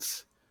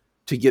chance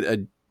to get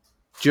a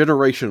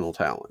generational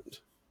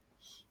talent,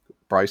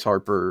 Bryce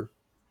Harper,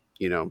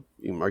 you can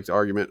make the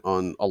argument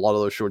on a lot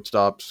of those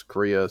shortstops,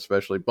 Korea,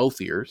 especially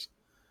both years.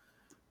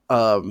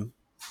 You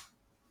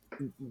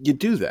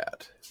do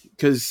that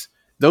because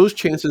those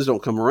chances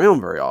don't come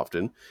around very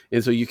often.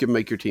 And so you can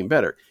make your team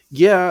better.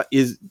 Yeah.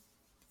 Is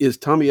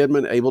Tommy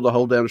Edman able to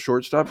hold down a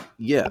shortstop?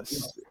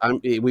 Yes.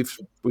 We've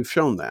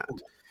shown that.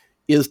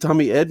 Is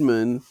Tommy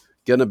Edman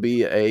going to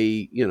be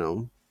a,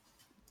 4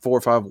 or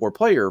 5 WAR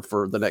player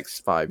for the next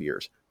 5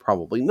 years?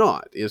 Probably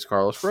not. Is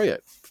Carlos Correa?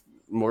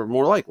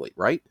 More likely,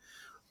 right?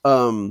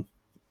 So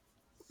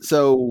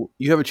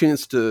you have a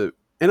chance to,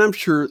 and I'm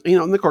sure,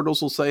 and the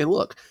Cardinals will say,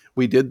 look,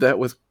 we did that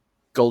with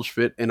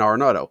Goldschmidt and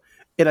Arenado.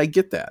 And I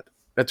get that.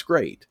 That's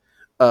great.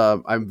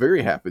 I'm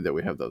very happy that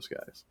we have those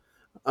guys.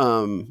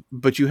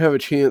 But you have a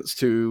chance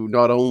to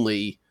not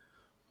only,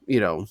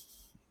 you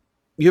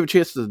have a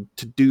chance to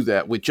do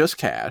that with just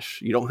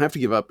cash. You don't have to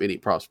give up any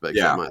prospects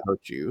that might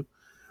hurt you.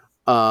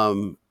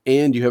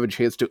 And you have a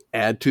chance to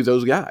add to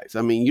those guys.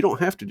 I mean, you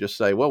don't have to just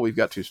say, well, we've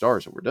got 2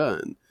 stars and we're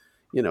done.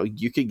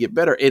 You could get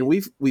better. And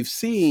we've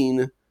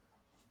seen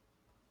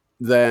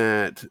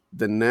that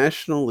the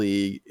National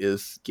League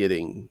is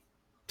getting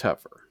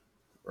tougher,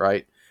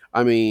 right?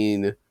 I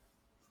mean,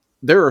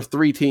 there are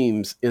 3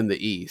 teams in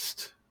the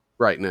East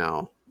right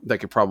now that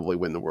could probably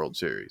win the World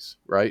Series,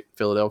 right?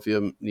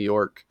 Philadelphia, New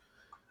York,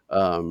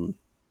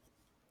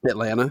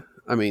 Atlanta.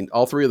 I mean,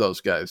 all 3 of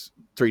those guys,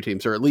 3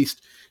 teams, are at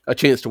least a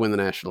chance to win the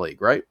National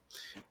League, right?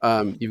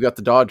 You've got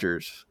the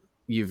Dodgers.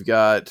 You've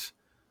got,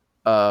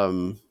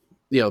 the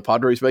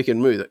Padres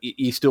making moves.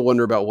 You still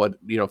wonder about what,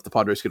 if the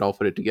Padres could all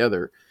put it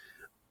together.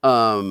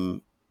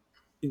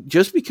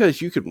 just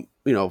because you could,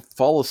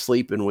 fall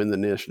asleep and win the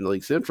National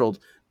League Central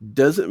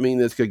doesn't mean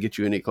that's going to get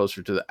you any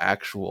closer to the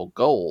actual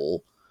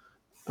goal.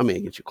 I mean,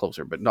 it gets you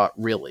closer, but not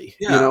really.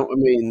 Yeah. I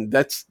mean,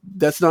 that's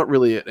not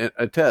really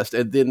a test.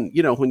 And then,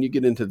 when you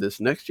get into this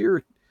next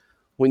year,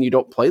 when you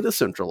don't play the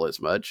Central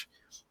as much,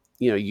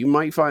 you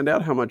might find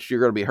out how much you're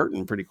going to be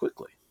hurting pretty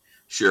quickly.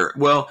 Sure.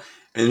 Well,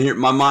 and here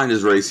my mind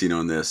is racing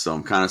on this, so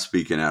I'm kind of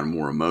speaking out of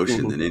more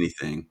emotion than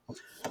anything.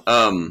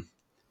 Um,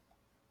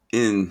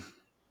 in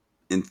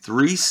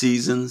 3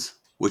 seasons,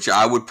 which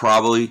I would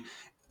probably,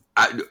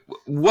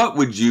 what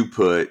would you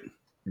put,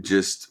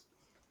 just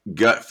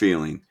gut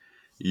feeling,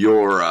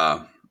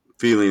 your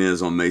feeling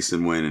is on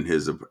Mason Wynn and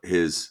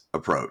his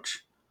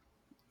approach?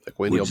 Like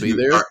when Would he'll be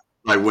you, there.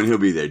 like when he'll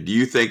be there? Do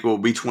you think it will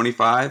be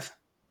 25?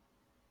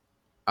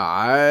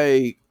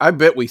 I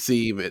bet we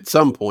see him at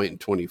some point in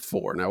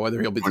 24. Now, whether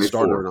he'll be the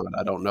starter or not,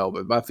 I don't know.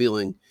 But my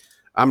feeling,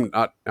 I'm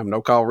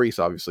no Kyle Reese,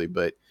 obviously,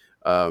 but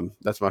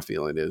that's my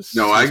feeling is.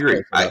 No, I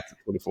agree.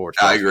 24.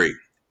 I agree.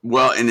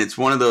 Well, and it's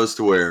one of those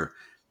to where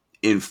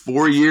in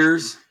 4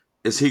 years,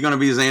 is he going to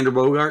be Xander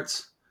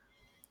Bogaerts?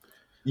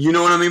 You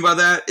know what I mean by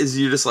that? Is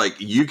you're just like,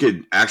 you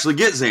could actually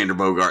get Xander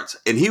Bogaerts,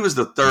 and he was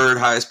the third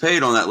highest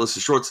paid on that list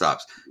of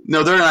shortstops.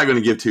 No, they're not going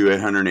to give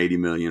 $180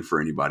 million for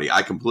anybody.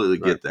 I completely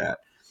get that.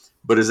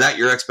 But is that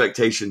your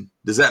expectation?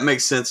 Does that make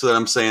sense that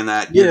I'm saying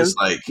that? You're just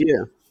like,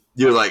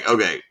 you're like,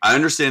 okay, I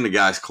understand the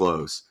guy's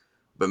close,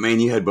 but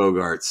man, you had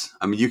Bogaerts.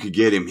 I mean, you could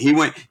get him. He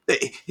went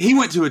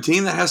to a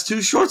team that has 2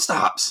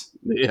 shortstops.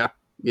 Yeah.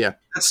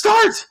 That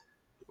starts.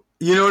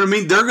 You know what I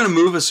mean? They're going to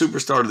move a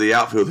superstar to the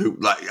outfield. Who,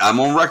 like, I'm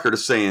on record of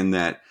saying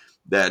that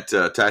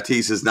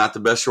Tatis is not the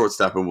best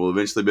shortstop and will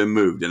eventually be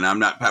moved. And I'm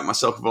not patting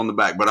myself on the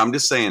back, but I'm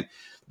just saying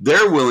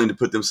they're willing to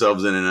put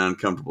themselves in an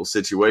uncomfortable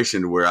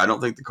situation to where I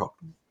don't think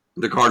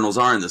the Cardinals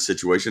are in this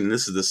situation. And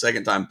this is the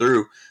second time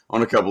through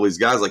on a couple of these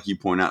guys, like you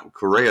point out,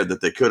 Correa,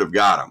 that they could have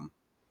got him.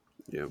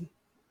 Yeah.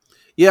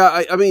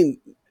 Yeah. I mean,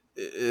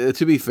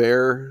 to be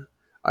fair,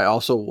 I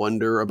also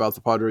wonder about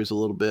the Padres a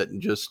little bit,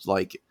 and just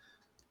like,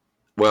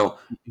 well,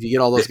 if you get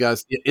all those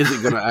guys, is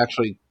it going to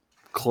actually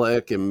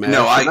click and match?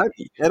 No, I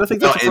think that's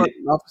the front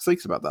office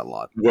thinks about that a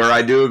lot. Where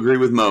I do agree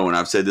with Mo, and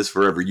I've said this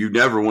forever, you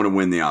never want to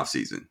win the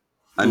offseason.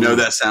 I know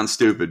that sounds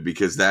stupid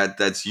because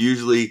that's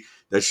usually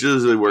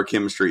where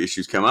chemistry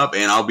issues come up.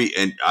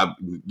 And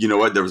you know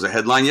what? There was a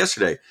headline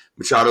yesterday.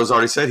 Machado's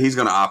already said he's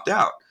going to opt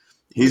out.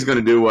 He's going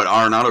to do what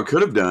Arenado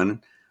could have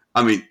done.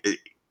 I mean,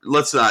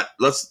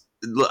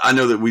 I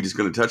know that we're just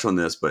going to touch on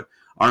this, but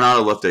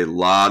Arenado left a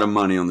lot of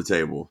money on the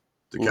table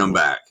to come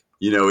back.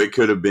 He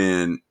could have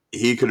been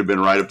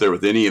right up there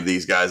with any of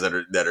these guys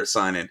that are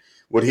signing.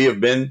 Would he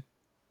have been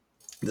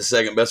the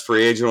second best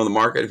free agent on the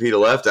market if he'd have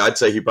left? I'd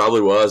say he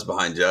probably was,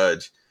 behind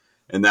Judge,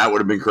 and that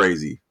would have been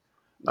crazy.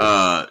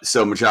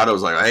 So Machado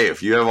was like, "Hey,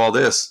 if you have all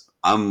this,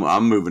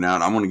 I'm moving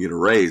out. I'm going to get a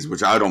raise,"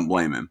 which I don't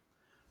blame him.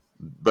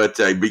 But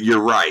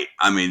you're right.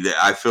 I mean,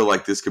 I feel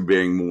like this could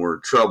bring more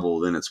trouble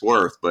than it's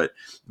worth. But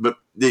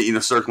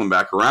circling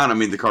back around, I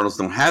mean, the Cardinals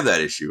don't have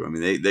that issue. I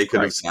mean, they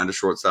could have signed a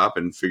shortstop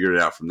and figured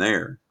it out from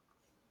there.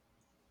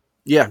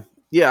 Yeah.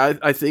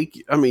 I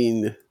think. I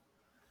mean,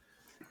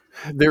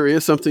 there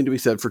is something to be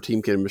said for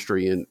team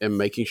chemistry and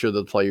making sure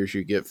the players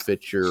you get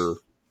fit your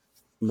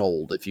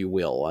mold, if you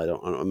will. I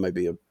don't know,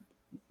 maybe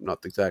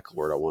not the exact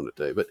word I want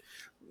to say, but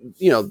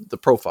the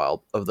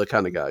profile of the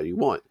kind of guy you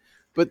want.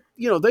 But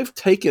they've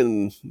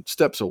taken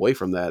steps away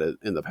from that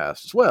in the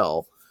past as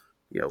well.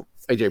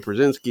 AJ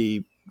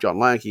Przinsky, John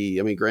Lackey.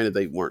 I mean, granted,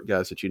 they weren't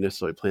guys that you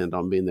necessarily planned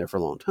on being there for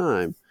a long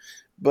time,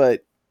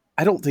 but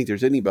I don't think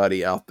there's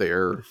anybody out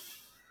there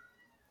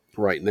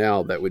right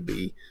now that would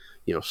be,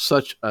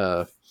 such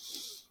a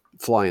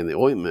fly in the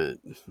ointment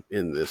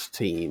in this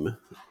team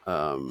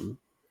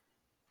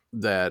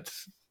that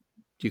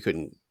you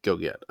couldn't go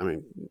get. I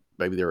mean,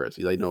 maybe there is.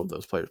 They know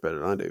those players better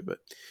than I do, but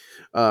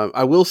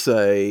I will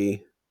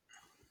say,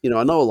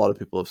 I know a lot of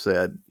people have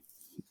said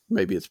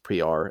maybe it's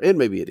PR, and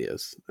maybe it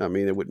is. I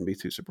mean, it wouldn't be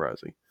too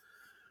surprising.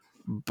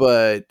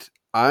 But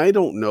I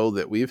don't know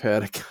that we've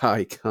had a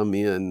guy come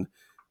in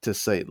to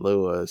St.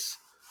 Louis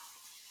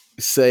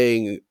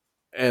saying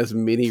as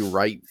many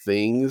right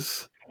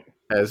things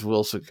as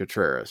Wilson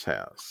Contreras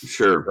has.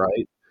 Sure.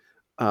 Right?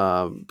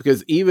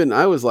 Because even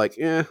I was like,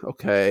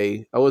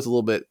 okay. I was a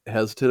little bit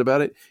hesitant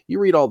about it. You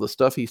read all the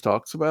stuff he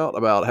talks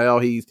about how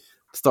he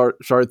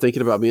started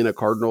thinking about being a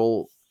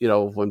Cardinal,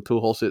 when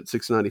Pujols hit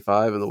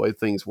 695 and the way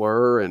things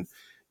were. And,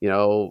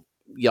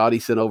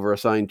 Yachty sent over a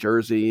signed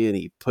jersey and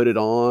he put it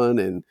on,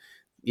 and,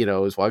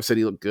 his wife said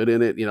he looked good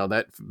in it.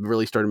 That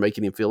really started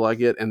making him feel like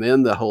it. And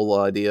then the whole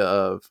idea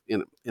of,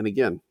 and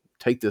again,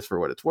 take this for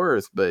what it's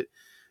worth, but,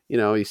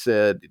 he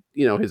said,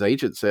 his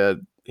agent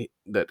said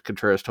that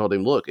Contreras told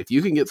him, look, if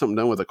you can get something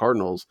done with the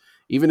Cardinals,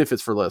 even if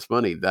it's for less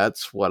money,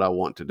 that's what I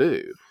want to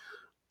do.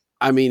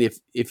 I mean,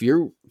 if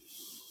you're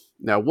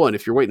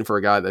waiting for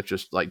a guy that's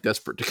just like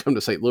desperate to come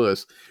to St.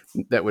 Louis,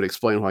 that would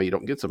explain why you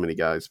don't get so many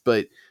guys.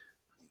 But,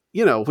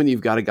 when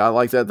you've got a guy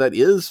like that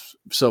is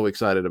so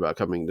excited about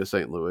coming to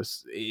St.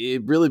 Louis,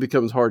 it really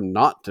becomes hard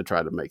not to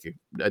try to make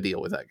a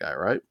deal with that guy,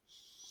 right?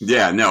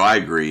 Yeah, no, I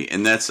agree,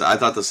 and I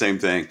thought the same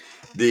thing.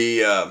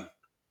 The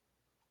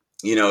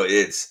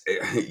it's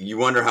you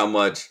wonder how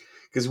much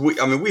because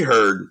we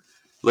heard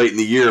late in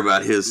the year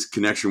about his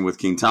connection with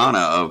Quintana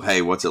of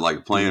hey, what's it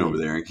like playing over Mhm.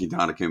 there? And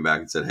Quintana came back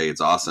and said, hey, it's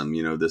awesome,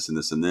 this and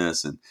this and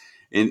this, and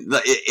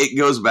it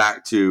goes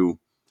back to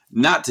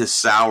not to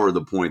sour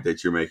the point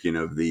that you're making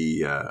of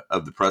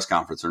the press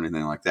conference or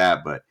anything like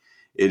that, but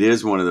it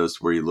is one of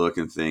those where you look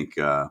and think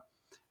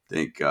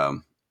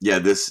yeah,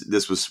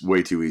 this was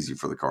way too easy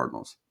for the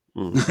Cardinals.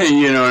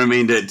 Mhm. You know what I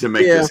mean to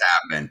make Yeah, this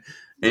happen,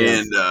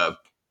 yeah, and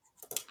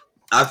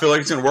I feel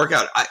like it's going to work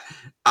out.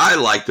 I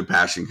like the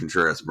passion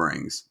Contreras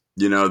brings.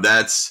 And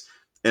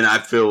I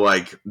feel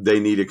like they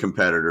need a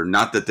competitor.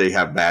 Not that they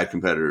have bad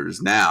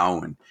competitors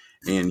now, and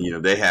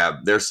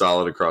they're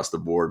solid across the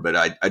board. But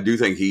I do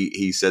think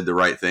he said the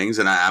right things,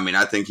 and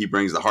I think he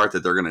brings the heart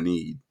that they're going to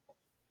need.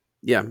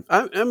 yeah.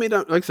 I mean,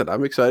 like I said,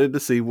 I'm excited to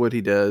see what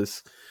he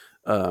does.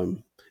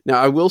 Um, Now,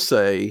 I will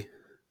say,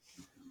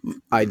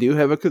 I do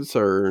have a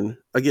concern.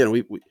 Again,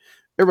 we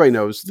everybody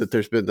knows that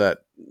there's been that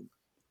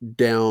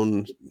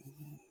down,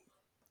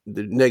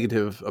 the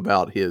negative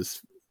about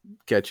his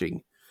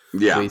catching. I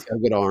mean, Yeah, he's got a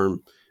good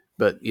arm,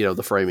 but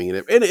the framing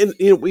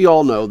and we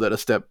all know that a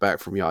step back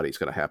from Yachty is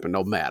going to happen,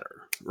 no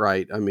matter,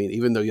 right? I mean,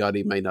 even though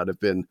Yachty may not have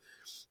been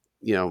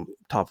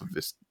top of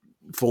his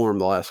form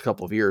the last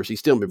couple of years, he's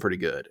still been pretty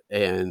good.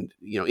 And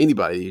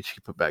anybody that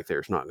you put back there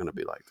is not going to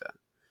be like that.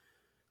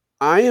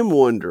 I am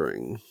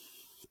wondering.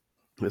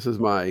 This is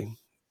my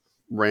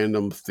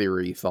random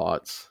theory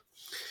thoughts.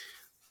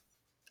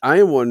 I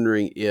am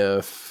wondering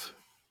if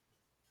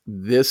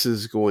this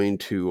is going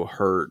to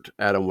hurt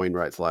Adam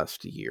Wainwright's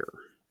last year.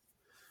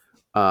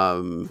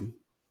 Um,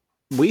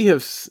 we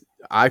have,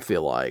 I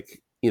feel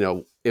like,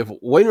 if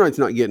Wainwright's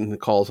not getting the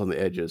calls on the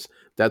edges,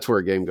 that's where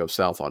a game goes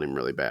south on him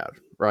really bad,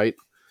 right?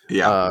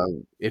 yeah.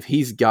 If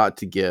he's got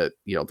to get,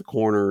 the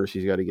corners,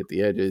 he's got to get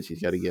the edges,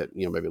 he's got to get,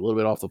 maybe a little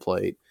bit off the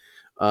plate.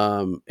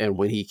 And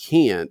when he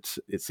can't,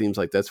 it seems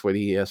like that's when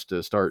he has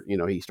to start,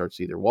 he starts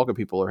either walking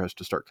people or has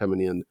to start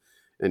coming in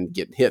and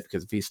getting hit,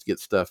 because if he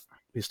gets stuff,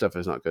 his stuff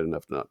is not good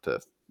enough not to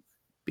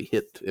be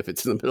hit if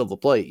it's in the middle of the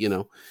plate, he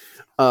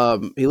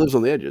lives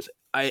on the edges.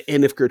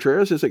 And if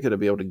Contreras isn't going to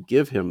be able to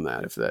give him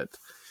that,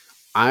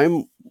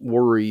 I'm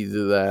worried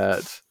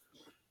that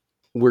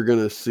we're going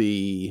to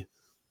see,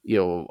 a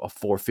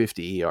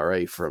 4.50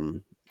 ERA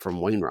from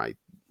Wainwright,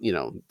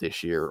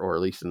 this year, or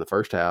at least in the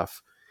first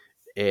half.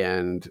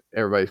 And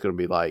everybody's going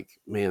to be like,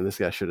 man, this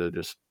guy should have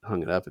just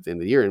hung it up at the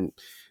end of the year.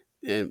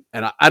 And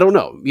I don't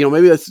know,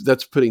 maybe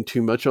that's putting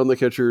too much on the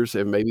catchers,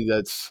 and maybe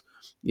that's,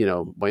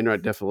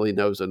 Wainwright definitely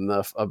knows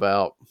enough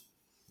about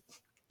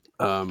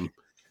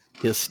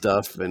his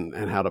stuff and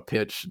how to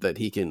pitch that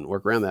he can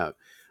work around that.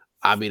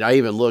 I mean, I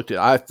even looked at,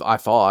 I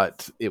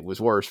thought it was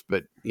worse,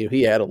 but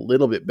he had a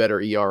little bit better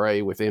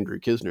ERA with Andrew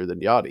Kisner than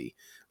Yachty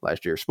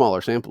last year.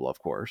 Smaller sample, of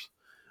course.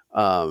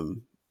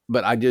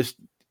 But I just,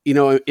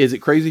 is it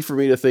crazy for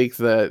me to think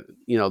that,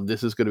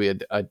 this is going to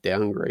be a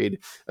downgrade,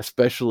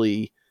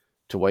 especially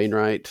to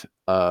Wainwright,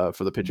 for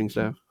the pitching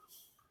staff?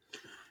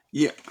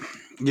 Yeah.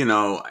 You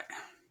know,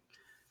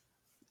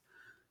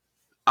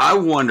 I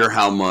wonder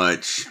how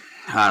much.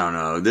 I don't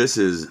know. This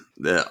is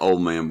the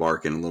old man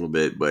barking a little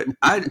bit, but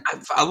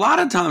a lot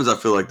of times I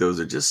feel like those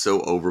are just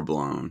so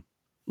overblown.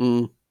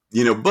 Mm,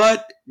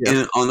 But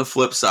yeah. on the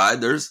flip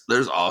side, there's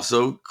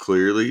also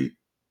clearly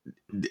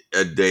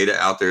a data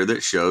out there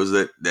that shows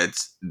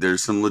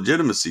there's some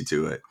legitimacy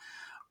to it.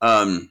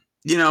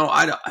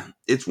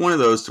 It's one of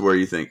those to where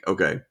you think,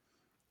 okay,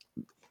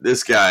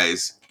 this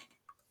guy's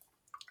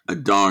a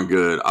darn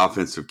good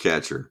offensive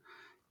catcher,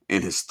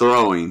 and he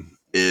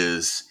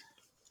is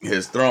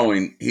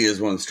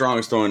one of the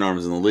strongest throwing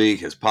arms in the league.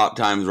 His pop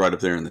time is right up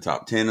there in the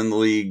top 10 in the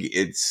league.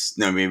 It's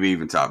no, maybe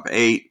even top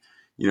 8,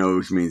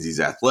 which means he's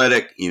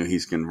athletic.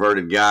 He's a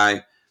converted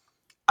guy.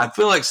 I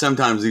feel like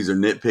sometimes these are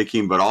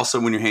nitpicking, but also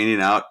when you're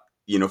handing out,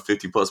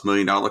 $50+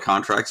 million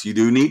contracts, you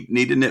do need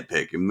to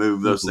nitpick and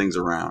move those Mhm. things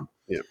around.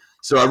 Yeah.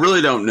 So I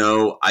really don't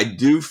know. I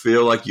do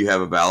feel like you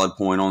have a valid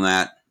point on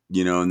that,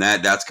 and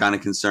that's kind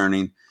of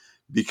concerning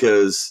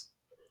because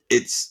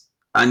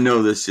I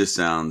know this just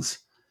sounds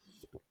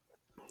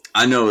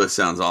I know this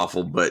sounds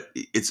awful, but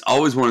it's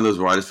always one of those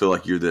where I just feel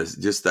like you're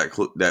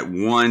that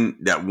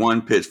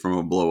one pitch from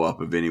a blow up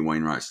of any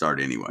Wainwright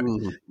start anyway,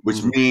 Mhm. which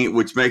Mhm.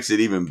 which makes it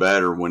even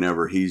better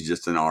whenever he's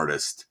just an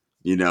artist,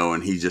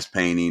 and he's just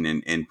painting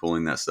and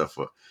pulling that stuff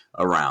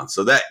around.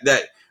 So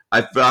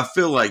I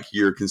feel like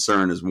your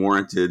concern is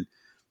warranted.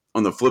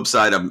 On the flip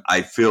side,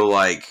 I feel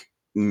like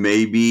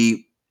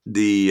maybe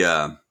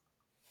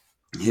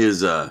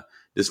his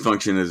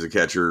dysfunction as a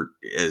catcher,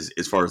 as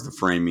far as the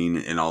framing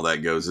and all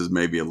that goes, is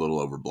maybe a little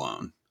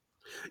overblown.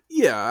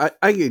 Yeah,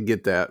 I could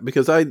get that,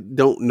 because I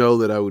don't know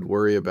that I would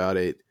worry about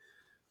it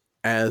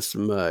as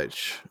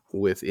much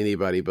with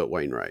anybody but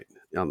Wainwright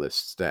on this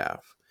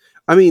staff.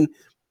 I mean,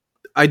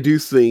 I do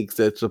think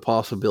that's a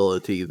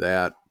possibility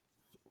that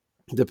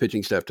the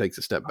pitching staff takes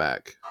a step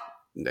back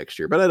next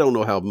year, but I don't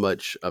know how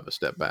much of a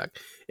step back.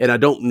 And I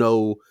don't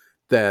know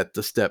that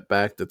the step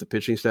back that the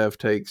pitching staff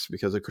takes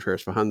because of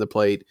Contreras behind the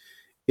plate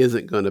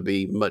isn't going to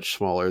be much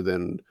smaller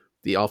than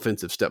the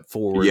offensive step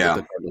forward that Yeah.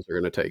 the Cardinals are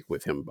going to take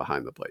with him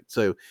behind the plate.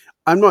 So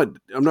I'm not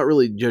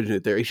really judging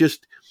it there. It's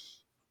just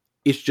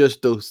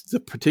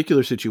the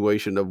particular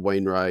situation of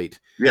Wainwright,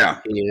 Yeah.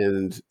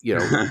 and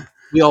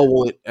we all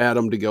want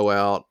Adam to go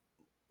out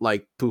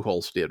like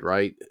Pujols did,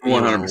 right?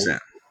 100%.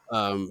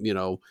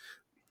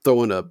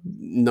 Throwing a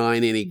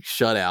 9-inning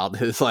shutout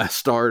his last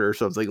start or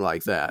something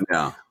like that.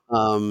 Yeah.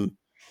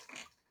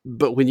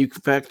 But when you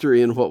factor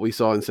in what we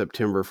saw in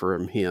September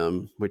from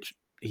him, which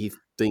he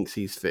thinks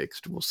he's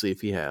fixed, we'll see if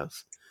he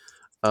has.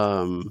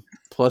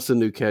 Plus a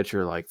new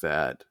catcher like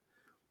that,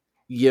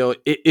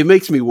 it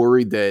makes me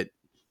worried that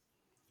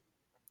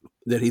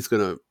it's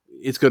gonna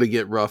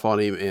get rough on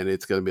him, and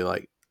it's gonna be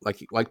like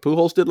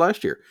Pujols did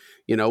last year.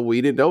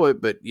 We didn't know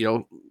it, but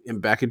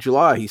back in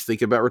July, he's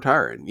thinking about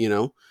retiring.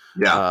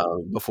 Yeah.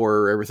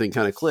 Before everything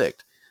kind of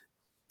clicked.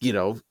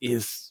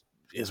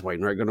 Is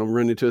Wainwright going to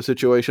run into a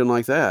situation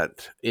like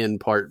that? In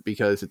part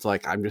because it's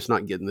like I'm just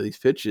not getting these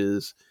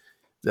pitches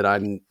that I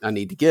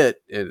need to get,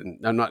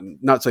 and I'm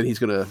not saying he's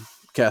going to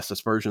cast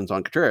aspersions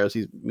on Contreras.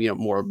 He's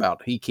more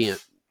about he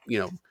can't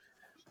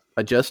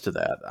adjust to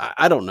that.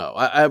 I don't know.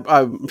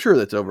 I'm sure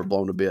that's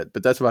overblown a bit,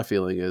 but that's my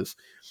feeling is,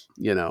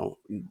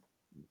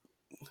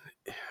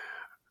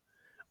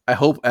 I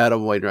hope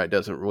Adam Wainwright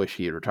doesn't wish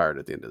he had retired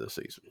at the end of the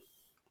season.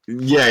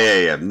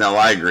 Yeah. No,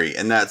 I agree,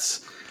 and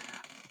that's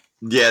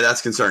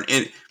concerning,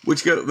 and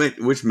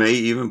which may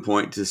even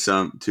point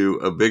to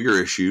a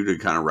bigger issue to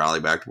kind of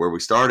rally back to where we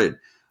started.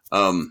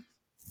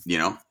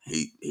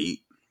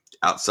 He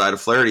outside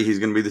of Flaherty, he's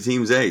going to be the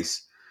team's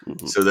ace,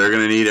 so they're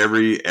going to need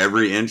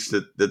every inch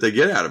that they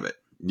get out of it.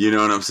 You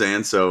know what I'm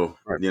saying? So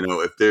right.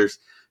 If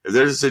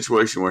there's a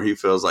situation where he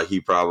feels like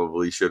he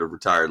probably should have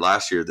retired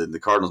last year, then the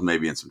Cardinals may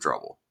be in some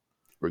trouble.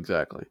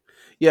 Exactly.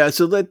 Yeah.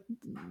 So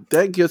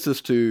that gets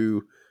us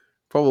to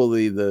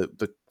probably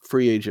the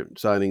free agent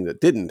signing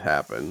that didn't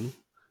happen,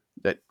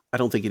 that I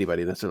don't think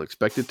anybody necessarily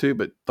expected to,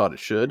 but thought it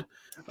should.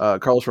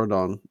 Carlos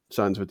Rodon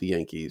signs with the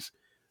Yankees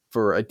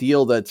for a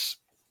deal that's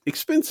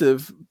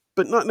expensive,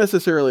 but not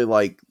necessarily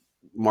like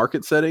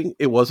market setting.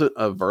 It wasn't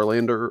a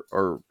Verlander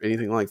or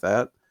anything like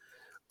that.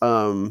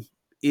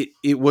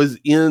 It was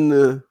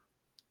the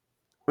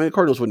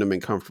Cardinals wouldn't have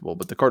been comfortable,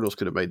 but the Cardinals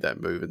could have made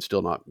that move and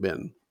still not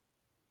been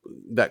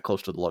that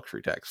close to the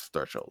luxury tax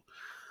threshold.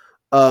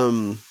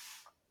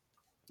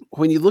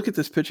 When you look at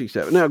this pitching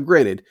staff, now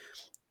granted,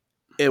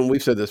 and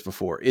we've said this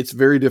before, it's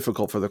very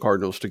difficult for the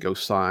Cardinals to go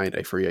sign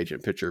a free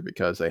agent pitcher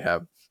because they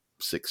have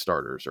 6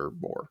 starters or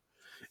more.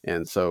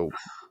 And so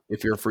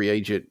if you're a free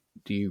agent,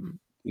 they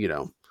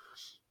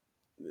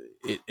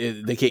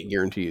can't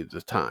guarantee you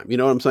the time. You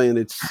know what I'm saying?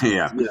 It's,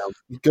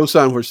 go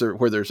sign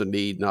where there's a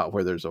need, not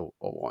where there's a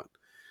want.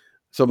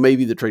 So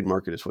maybe the trade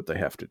market is what they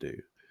have to do.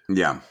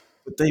 Yeah.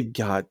 But they've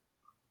got,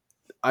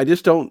 I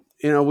just don't,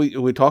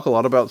 we talk a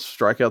lot about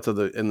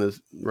strikeouts in the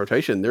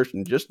rotation. There's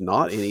just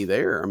not any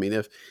there. I mean,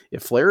 if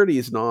Flaherty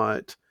is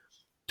not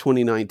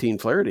 2019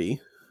 Flaherty,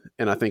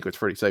 and I think it's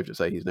pretty safe to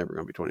say he's never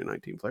going to be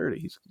 2019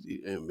 Flaherty.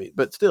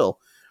 But still,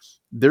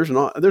 there's a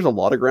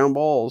lot of ground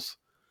balls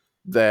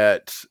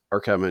that are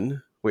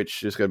coming,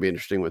 which is going to be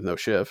interesting with no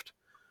shift,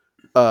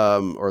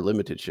 or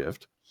limited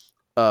shift.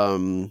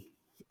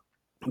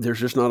 There's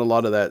just not a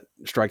lot of that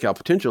strikeout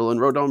potential, and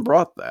Rodon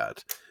brought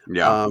that.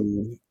 Yeah.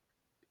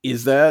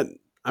 Is that?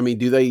 I mean,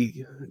 do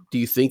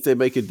you think they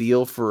make a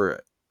deal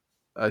for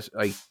a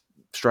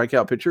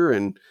strikeout pitcher,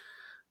 and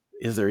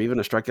is there even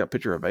a strikeout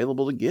pitcher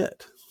available to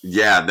get?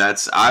 Yeah,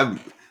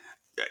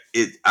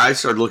 I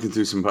started looking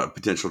through some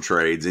potential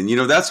trades, and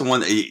that's the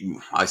one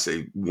that I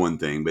say one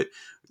thing, but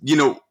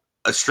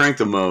a strength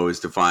of Mo is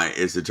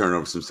to turn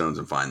over some stones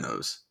and find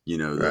those,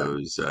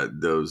 right.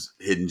 those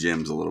hidden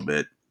gems a little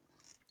bit.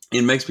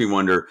 It makes me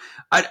wonder.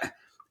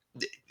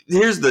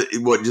 Here's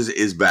what just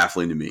is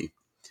baffling to me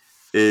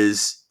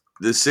is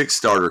the 6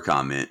 starter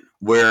comment,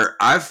 where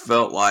I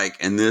felt like,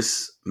 and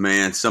this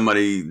man,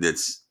 somebody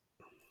that's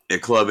a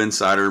club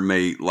insider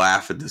may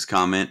laugh at this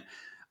comment.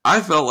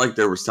 I felt like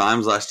there was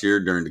times last year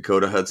during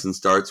Dakota Hudson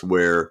starts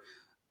where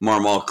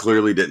Marmol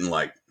clearly didn't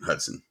like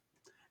Hudson.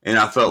 And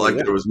I felt like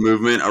there was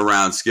movement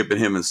around skipping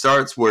him in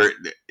starts where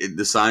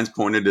the signs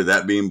pointed to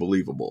that being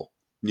believable.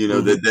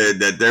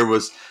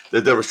 That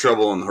there was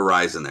trouble on the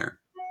horizon there.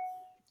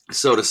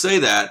 So to say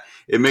that,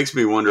 it makes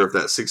me wonder if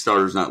that 6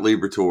 starter is not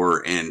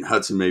Liberatore and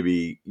Hudson may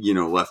be,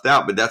 left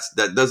out, but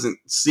that doesn't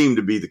seem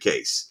to be the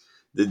case.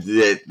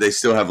 They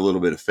still have a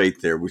little bit of faith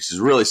there, which is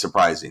really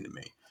surprising to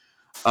me.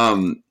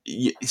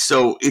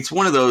 So it's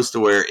one of those to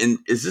where, and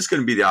is this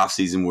going to be the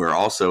offseason where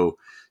also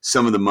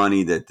some of the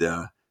money that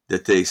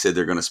they said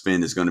they're going to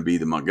spend is going to be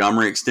the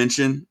Montgomery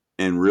extension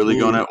and really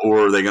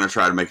or are they going to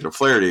try to make it a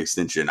Flaherty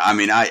extension? I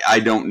mean, I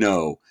don't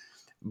know.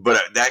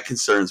 But that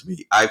concerns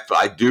me.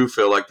 I do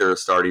feel like they're a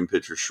starting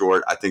pitcher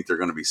short. I think they're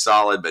going to be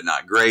solid, but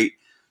not great.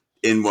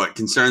 And what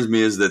concerns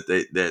me is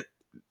that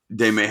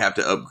they may have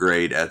to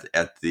upgrade at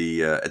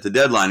the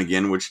deadline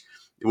again, which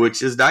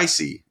which is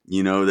dicey.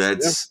 Yeah.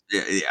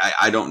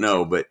 I don't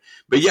know, but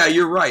yeah,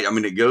 you're right. I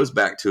mean, it goes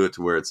back to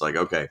where it's like,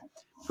 okay,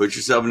 put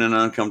yourself in an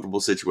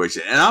uncomfortable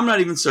situation. And I'm not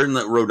even certain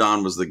that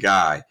Rodon was the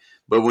guy,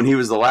 but when he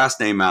was the last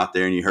name out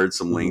there and you heard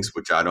some Mhm. links,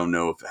 which I don't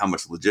know how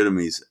much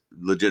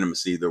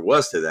legitimacy there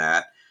was to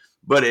that,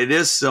 but it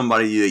is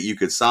somebody that you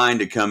could sign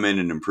to come in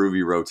and improve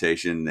your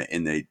rotation,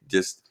 and they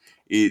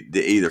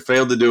either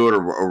failed to do it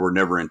or were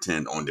never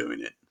intent on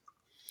doing it.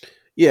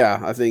 Yeah,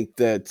 I think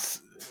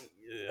that's.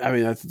 I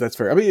mean, that's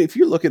fair. I mean, if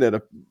you're looking at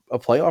a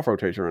playoff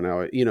rotation right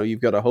now, you've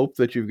got to hope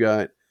that you've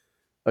got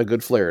a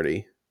good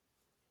Flaherty,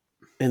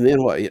 and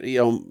then what?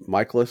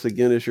 Michaelis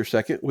again is your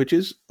second, which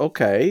is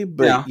okay.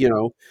 But Yeah.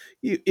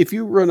 if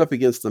you run up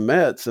against the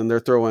Mets and they're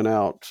throwing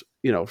out,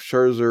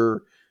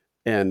 Scherzer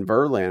and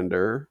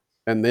Verlander,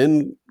 and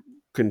then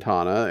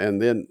Quintana,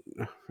 and then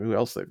who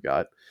else they've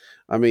got?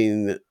 I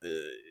mean,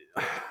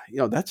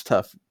 that's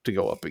tough to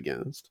go up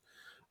against.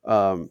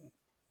 Um,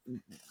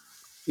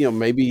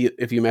 maybe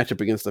if you match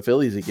up against the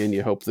Phillies again,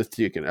 you hope that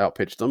you can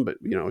outpitch them. But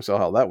we saw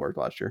how that worked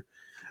last year.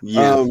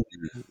 Yeah. Um,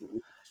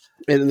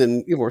 and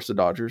then of course the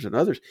Dodgers and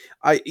others.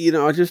 I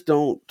just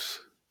don't.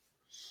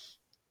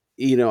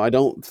 I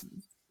don't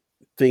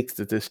think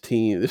that this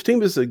team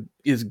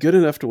is good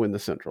enough to win the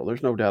Central.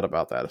 There's no doubt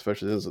about that.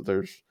 Especially since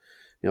there's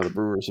the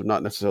Brewers have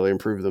not necessarily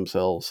improved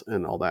themselves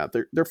and all that.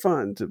 They're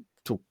fun to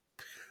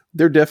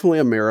they're definitely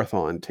a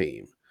marathon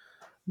team,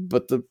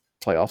 but the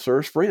playoffs are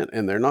a sprint,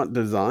 and they're not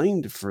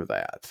designed for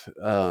that.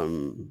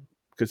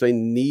 Because they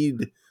need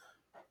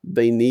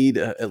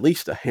at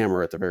least a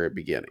hammer at the very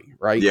beginning,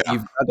 right? Yeah.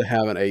 You've got to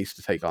have an ace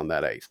to take on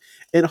that ace,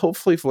 and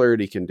hopefully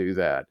Flaherty can do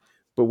that.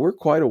 But we're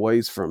quite a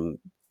ways from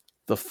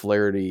the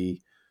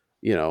Flaherty,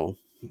 you know,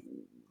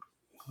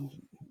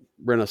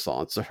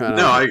 renaissance. I No, don't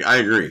know. I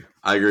agree.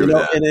 I agree with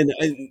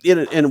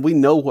that. And we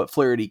know what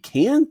Flaherty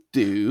can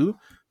do,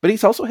 but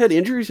he's also had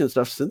injuries and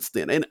stuff since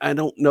then, and I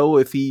don't know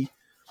if he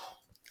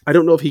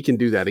can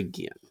do that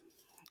again.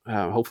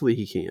 Hopefully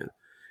he can.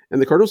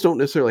 And the Cardinals don't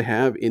necessarily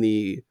have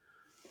any,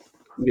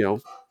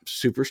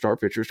 superstar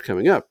pitchers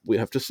coming up. We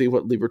have to see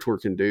what Liberatore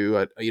can do.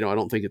 I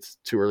don't think it's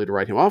too early to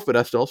write him off, but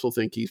I still also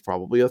think he's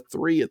probably a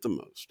 3 at the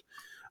most.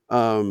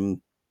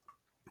 And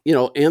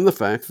the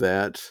fact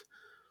that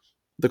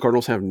the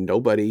Cardinals have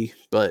nobody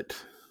but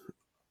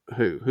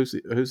who's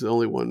the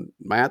only one?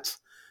 Matz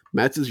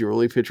is your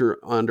only pitcher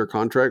under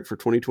contract for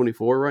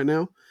 2024 right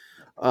now.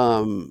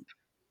 Um,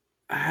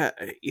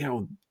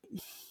 it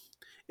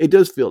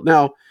does feel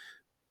now.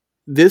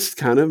 This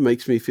kind of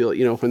makes me feel,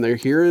 when they're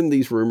hearing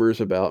these rumors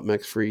about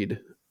Max Fried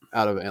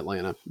out of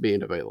Atlanta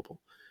being available,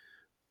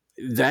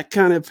 that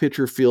kind of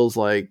pitcher feels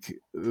like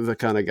the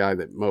kind of guy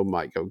that Mo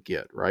might go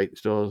get, right?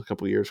 Still has a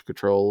couple years of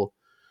control,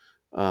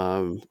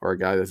 or a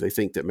guy that they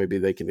think that maybe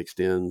they can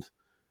extend.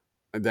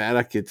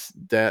 That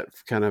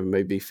kind of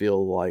made me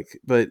feel like,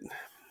 but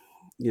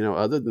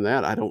other than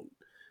that, I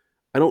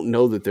don't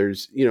know that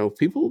there's,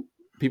 people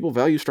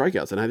value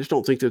strikeouts, and I just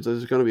don't think that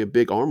there's going to be a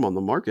big arm on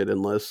the market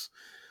unless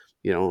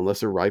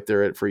they're right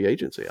there at free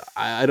agency.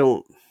 I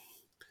don't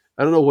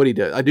know what he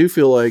does. I do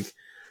feel like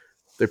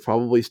they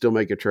probably still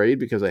make a trade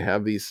because they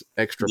have these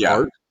extra Yeah.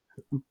 parts,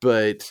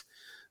 but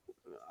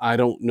I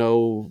don't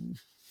know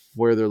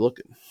where they're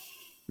looking.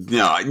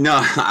 No,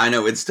 I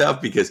know it's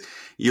tough because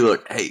you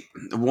look,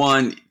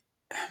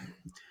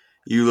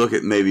 you look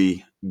at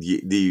maybe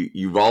the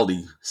Uvalde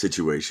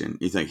situation.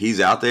 You think he's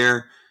out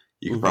there.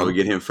 You could probably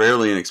get him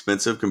fairly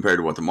inexpensive compared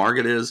to what the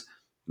market is.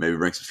 Maybe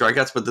bring some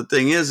strikeouts. But the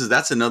thing is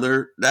that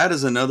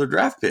is another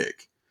draft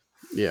pick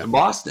Yeah. to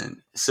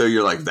Boston. So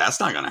you're like, that's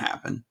not going to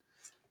happen.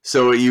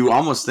 So you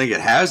almost think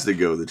it has to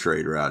go the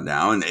trade route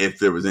now. And if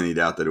there was any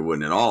doubt that it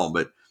wouldn't at all,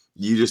 but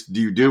you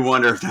do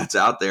wonder if that's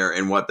out there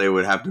and what they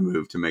would have to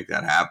move to make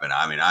that happen.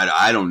 I mean,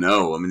 I don't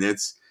know. I mean,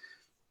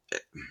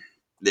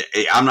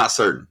 I'm not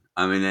certain.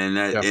 I mean,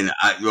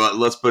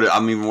 let's put it.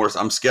 I'm even worse.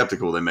 I'm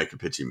skeptical they make a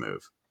pitching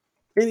move.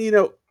 And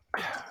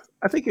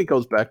I think it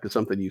goes back to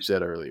something you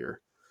said earlier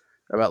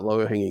about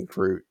low hanging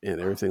fruit and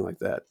everything like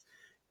that.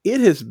 It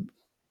has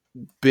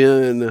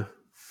been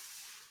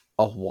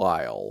a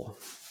while,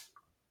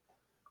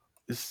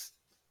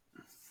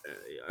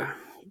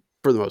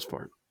 for the most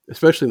part,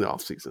 especially in the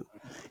offseason.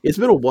 It's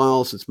been a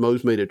while since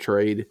Mo's made a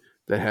trade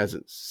that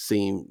hasn't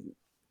seemed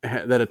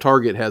that a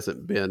target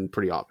hasn't been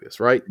pretty obvious,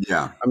 right?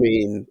 Yeah. I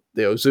mean,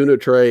 the Ozuna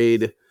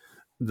trade,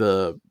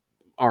 the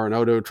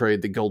Arenado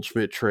trade, the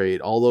Goldschmidt trade,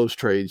 all those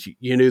trades,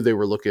 you knew they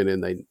were looking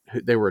and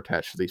they were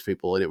attached to these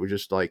people, and it was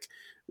just like,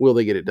 will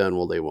they get it done?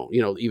 Well, they won't.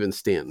 Even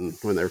Stanton,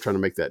 when they were trying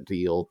to make that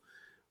deal.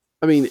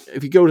 I mean,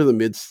 if you go to the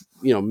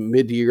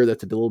mid-year,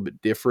 that's a little bit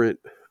different.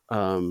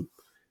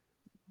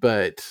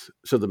 But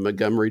so the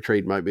Montgomery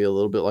trade might be a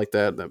little bit like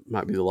that. That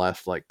might be the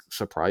last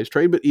surprise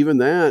trade. But even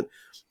that,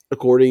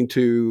 according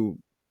to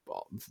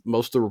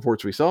most of the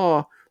reports we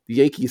saw, the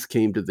Yankees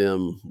came to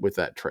them with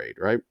that trade,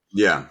 right?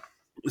 Yeah.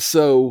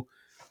 So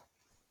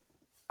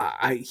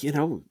I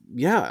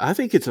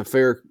think it's a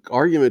fair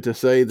argument to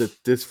say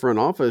that this front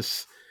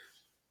office,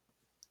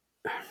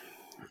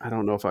 I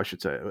don't know if I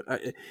should say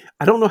it.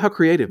 I don't know how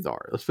creative they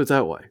are. Let's put it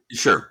that way.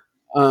 Sure.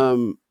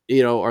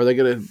 Are they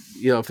going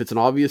to, if it's an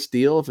obvious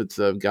deal, if it's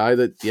a guy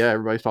that,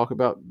 everybody's talking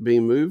about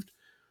being moved,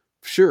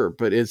 sure.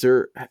 But is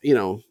there,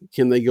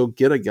 can they go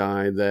get a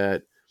guy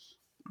that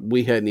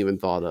we hadn't even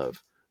thought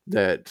of,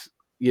 that,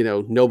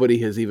 nobody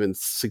has even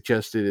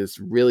suggested is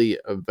really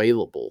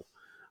available?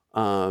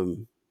 I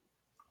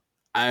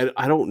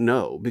don't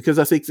know, because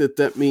I think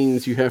that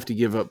means you have to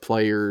give up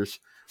players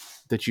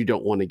that you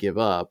don't want to give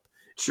up.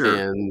 Sure.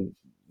 And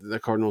the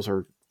Cardinals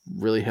are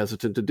really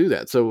hesitant to do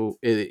that. So,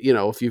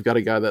 if you've got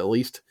a guy that at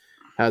least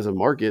has a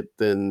market,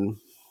 then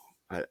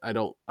I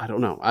don't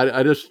know.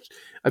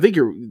 I think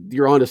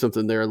you're onto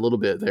something there a little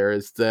bit. There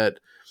is that,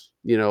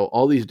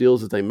 all these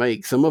deals that they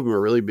make, some of them are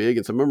really big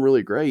and some of them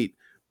really great,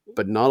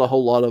 but not a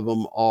whole lot of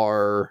them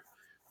are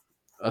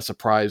a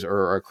surprise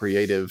or a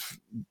creative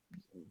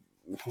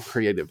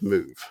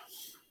move.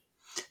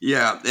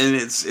 Yeah, and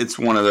it's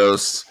one of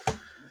those,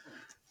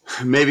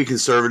 maybe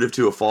conservative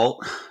to a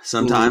fault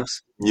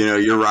sometimes.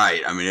 Mm-hmm. You're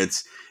right. I mean,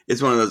 it's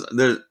one of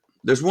those.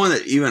 There's one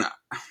that, even,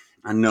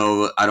 I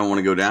know I don't want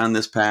to go down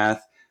this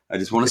path. I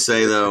just want to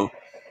say, though,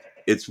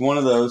 it's one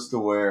of those to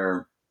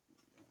where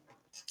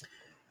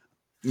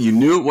you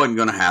knew it wasn't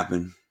going to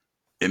happen.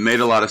 It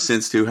made a lot of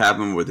sense to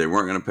happen, but they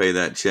weren't going to pay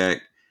that check.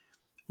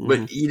 Mm-hmm.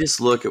 But you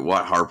just look at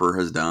what Harper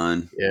has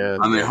done. Yeah,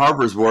 I mean, yeah.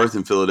 Harper's worth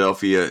in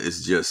Philadelphia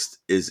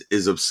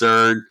is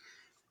absurd.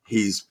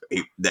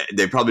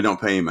 They probably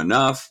don't pay him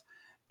enough,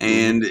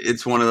 and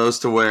it's one of those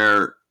to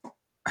where,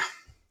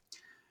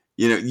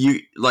 you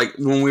like,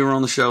 when we were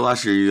on the show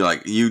last year, he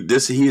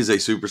is a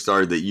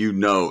superstar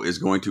that is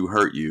going to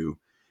hurt you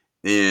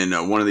in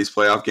one of these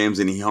playoff games,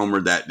 and he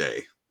homered that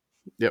day.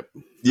 Yep.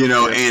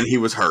 And he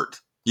was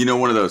hurt.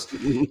 One of those.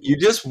 You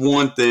just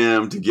want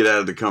them to get out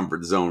of the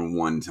comfort zone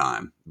one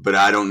time, but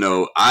I don't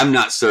know. I'm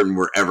not certain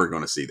we're ever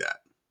going to see that.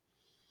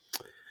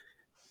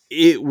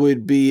 It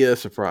would be a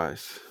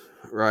surprise,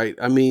 right?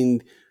 I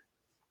mean,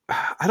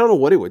 I don't know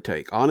what it would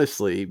take,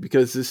 honestly,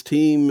 because this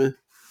team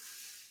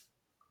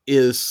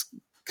is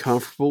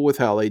comfortable with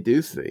how they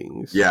do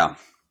things. Yeah.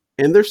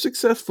 And they're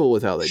successful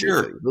with how they do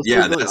Sure. things.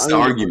 That's the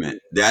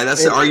argument.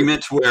 That's the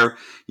argument to where,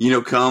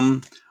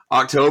 come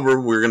October,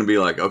 we're going to be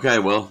like, okay,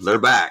 well, they're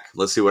back.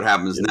 Let's see what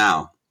happens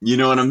now. You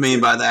know what I mean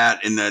by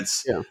that? And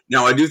that's,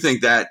 now I do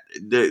think that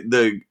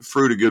the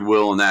fruit of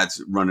goodwill, and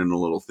that's running a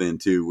little thin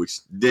too,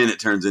 which then it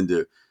turns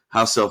into,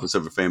 how selfish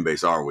of a fan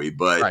base are we?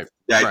 But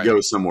that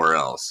goes somewhere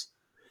else.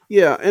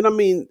 Yeah. And I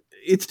mean,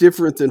 it's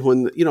different than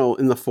when,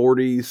 in the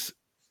 40s,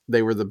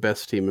 they were the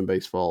best team in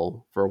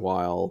baseball for a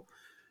while.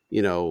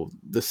 The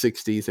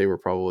 60s, they were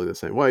probably the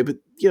same way, but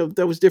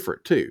that was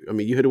different too. I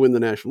mean, you had to win the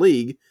National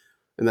League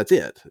and that's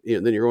it.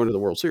 Then you're going to the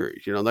World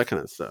Series, that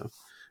kind of stuff.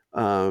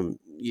 The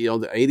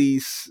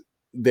 80s,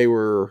 they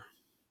were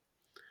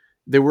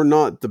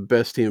not the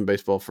best team in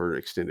baseball for an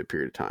extended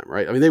period of time,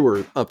 right? I mean, they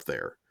were up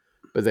there,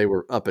 but they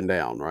were up and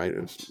down, right?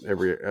 It was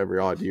every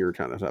odd year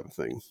kind of type of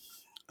thing.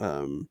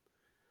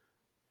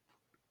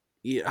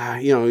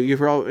 You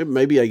probably,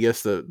 maybe, I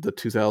guess the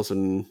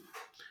 2000,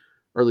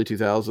 early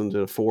 2000s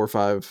to 4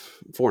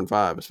 and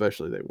 5,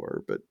 especially, they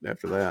were. But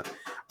after that,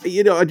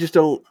 I just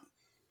don't.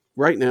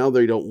 Right now,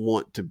 they don't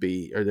want to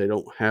be, or they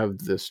don't have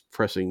this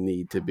pressing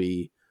need to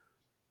be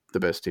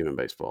the best team in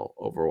baseball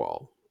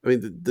overall. I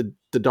mean, the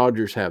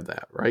Dodgers have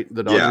that, right?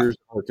 The Dodgers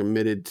are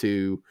committed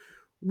to,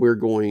 we're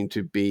going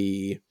to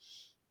be,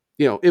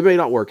 it may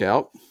not work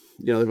out.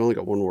 They've only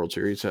got one World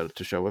Series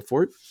to show it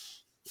for it,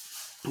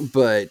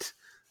 but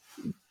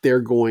they're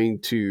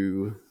going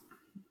to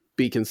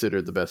be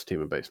considered the best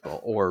team in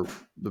baseball, or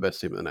the best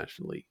team in the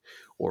National League,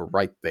 or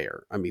right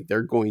there. I mean,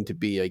 they're going to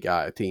be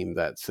a team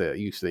that's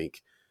you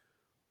think,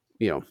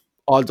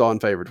 odds-on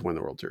favorite to win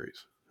the World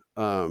Series,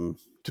 to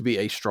be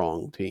a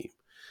strong team.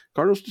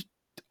 Cardinals just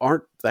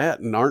aren't that,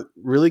 and aren't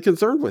really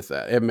concerned with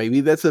that. And maybe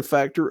that's a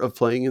factor of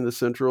playing in the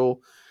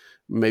Central.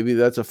 Maybe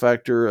that's a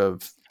factor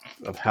of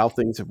how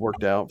things have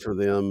worked out for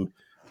them.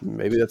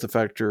 Maybe that's a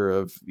factor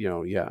of,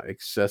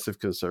 excessive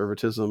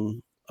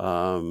conservatism.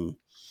 I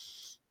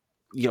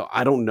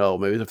don't know.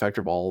 Maybe it's a factor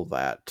of all of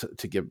that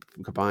to get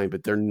combined,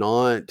 but they're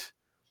not.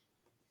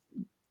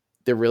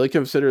 They really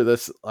consider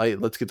this,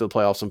 let's get to the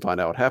playoffs and find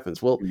out what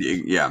happens. Well,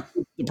 yeah.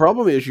 The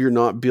problem is you're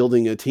not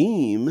building a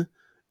team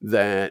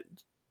that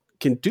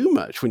can do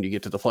much when you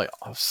get to the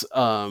playoffs,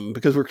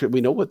 because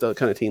we know what the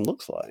kind of team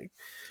looks like.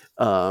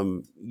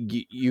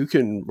 You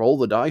can roll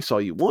the dice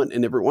all you want,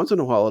 and every once in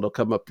a while it'll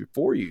come up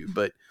for you.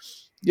 But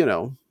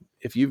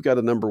if you've got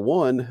a number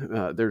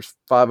one, there's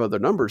 5 other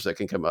numbers that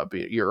can come up.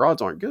 Your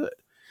odds aren't good.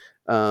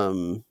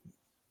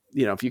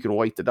 If you can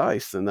weight the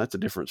dice, then that's a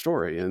different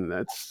story. And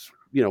that's,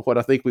 what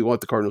I think we want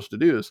the Cardinals to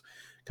do is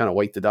kind of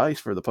weight the dice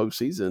for the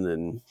postseason,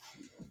 and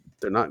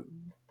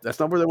that's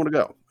not where they want to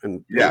go.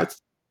 And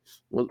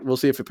we'll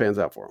see if it pans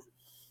out for them.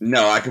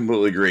 No, I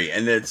completely agree.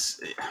 And it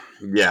seems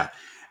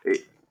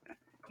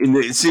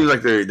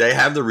like they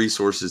have the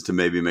resources to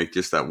maybe make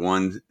just that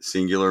one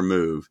singular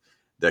move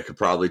that could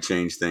probably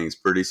change things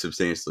pretty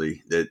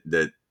substantially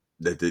that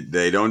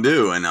they don't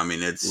do. And I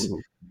mean,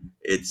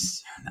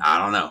 I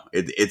don't know.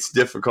 It's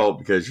difficult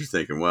because you're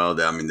thinking, well,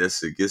 I mean, this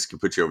could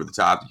put you over the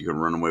top. You can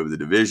run away with the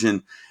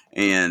division,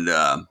 and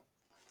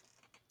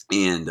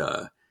and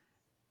uh,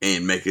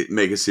 and make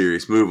a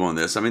serious move on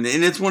this. I mean,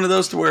 and it's one of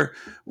those to where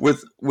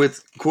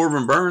with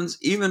Corbin Burns,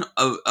 even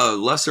a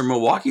lesser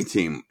Milwaukee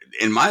team,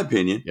 in my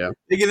opinion, Yeah.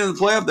 they get in the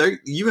playoff. There,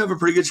 you have a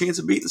pretty good chance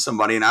of beating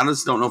somebody. And I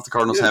just don't know if the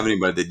Cardinals have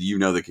anybody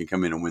that can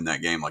come in and win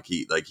that game like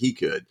he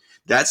could.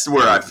 That's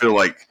where I feel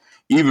like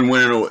even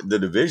winning the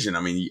division.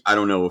 I mean, I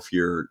don't know if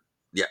you're.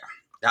 Yeah,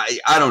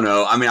 I don't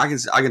know. I mean, I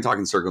can talk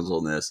in circles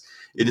on this.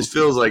 It just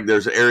feels like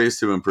there's areas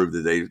to improve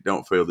that they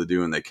don't fail to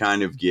do, and they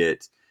kind of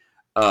get.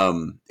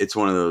 It's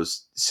one of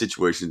those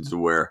situations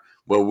where,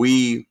 well,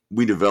 we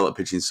develop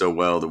pitching so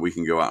well that we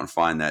can go out and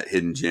find that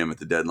hidden gem at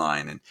the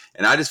deadline,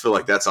 and I just feel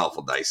like that's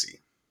awful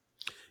dicey.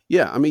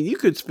 Yeah, I mean, you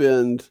could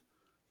spend,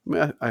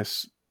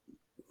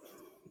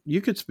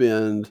 you could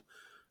spend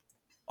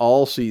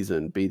all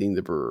season beating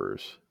the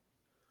Brewers,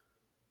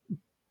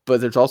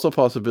 but there's also a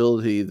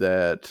possibility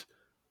that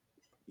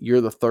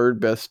you're the third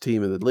best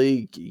team in the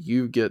league.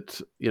 You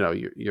get, you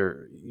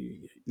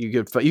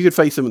could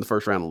face them in the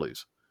first round and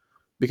lose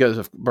because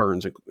of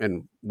Burns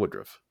and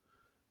Woodruff.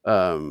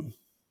 I'm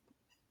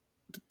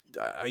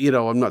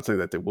not saying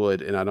that they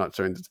would, and I'm not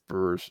saying that the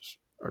Brewers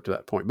are to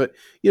that point, but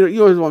you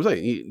know what I'm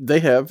saying. They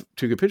have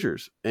two good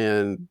pitchers,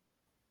 and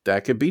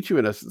that could beat you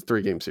in a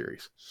 3-game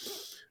series.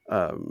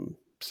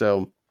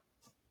 So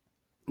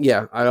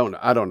yeah, I don't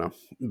know,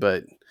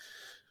 but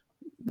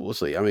we'll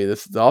see. I mean, the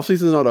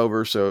offseason's not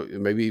over, so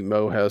maybe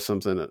Mo has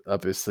something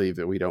up his sleeve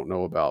that we don't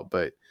know about,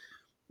 but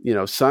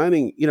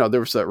signing, there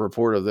was that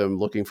report of them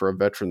looking for a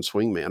veteran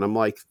swingman. I'm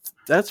like,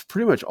 that's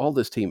pretty much all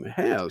this team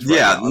has right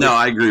Yeah, now. no,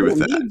 I agree with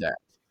that.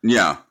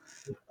 Yeah.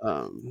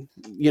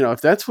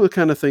 If that's the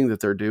kind of thing that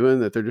they're doing,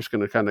 that they're just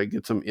going to kind of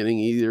get some inning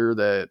eater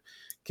that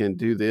can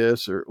do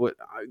this or what?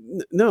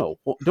 No,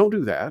 don't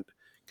do that,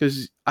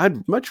 because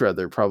I'd much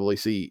rather probably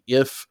see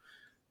if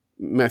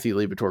Matthew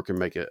Liebertor can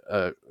make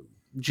a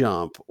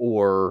jump,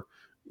 or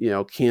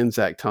can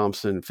Zach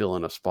Thompson fill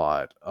in a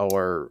spot,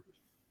 or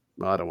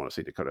I don't want to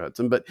see Dakota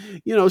Hudson, but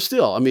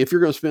still, I mean, if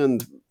you're going to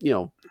spend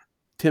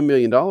 $10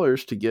 million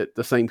to get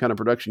the same kind of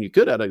production you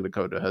could out of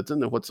Dakota Hudson,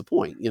 then what's the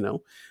point?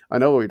 I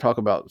know we talk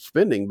about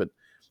spending, but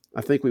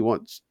I think we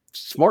want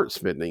smart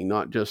spending,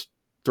 not just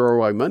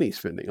throwaway money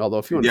spending. Although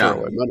if you want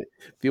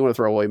to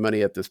throw away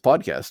money at this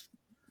podcast,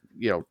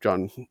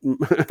 John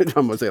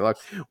would say, like,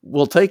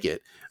 we'll take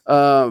it.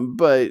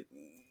 But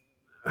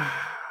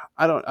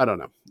I don't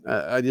know.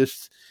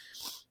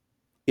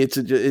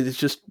 It's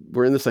just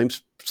we're in the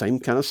same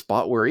kind of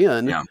spot we're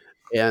in. Yeah.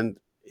 And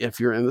if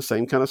you're in the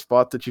same kind of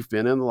spot that you've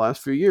been in the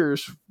last few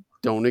years,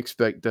 don't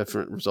expect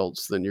different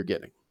results than you're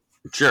getting.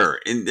 Sure.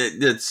 And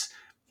it's,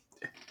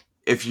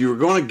 if you were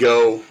going to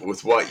go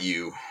with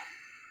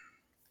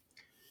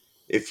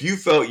if you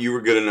felt you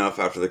were good enough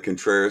after the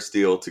Contreras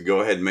deal to go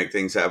ahead and make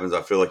things happen,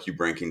 I feel like you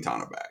bring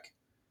Quintana back.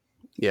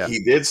 Yeah.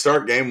 He did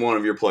start game 1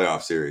 of your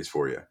playoff series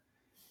for you.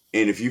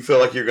 And if you feel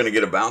like you're going to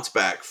get a bounce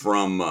back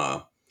from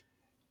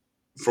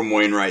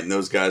Wainwright and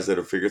those guys that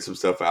have figured some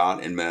stuff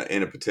out and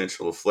a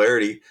potential of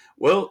Flaherty,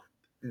 well,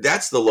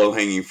 that's the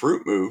low-hanging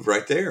fruit move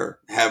right there.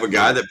 Have a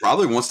guy that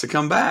probably wants to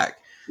come back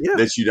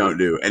that you don't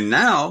do. And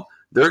now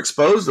they're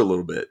exposed a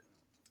little bit.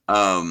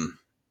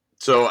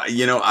 So,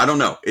 I don't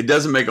know. It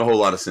doesn't make a whole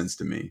lot of sense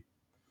to me.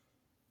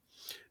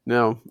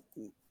 No,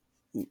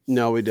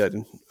 it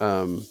doesn't.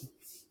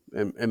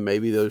 And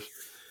maybe there's,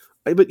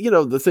 but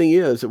the thing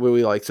is that when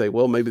we say,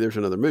 well, maybe there's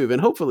another move, and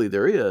hopefully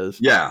there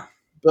is. Yeah.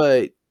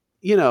 But,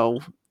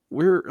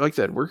 we're, like I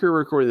said, we're here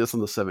recording this on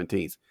the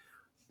 17th.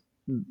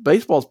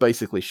 Baseball's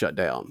basically shut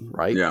down,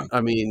 right? Yeah.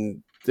 I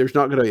mean, there's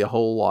not going to be a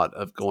whole lot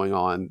of going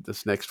on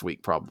this next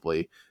week,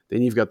 probably.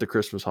 Then you've got the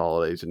Christmas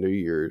holidays and New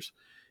Year's.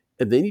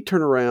 And then you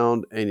turn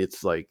around and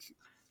it's like,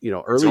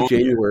 early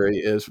January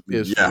is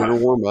winter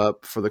warm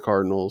up for the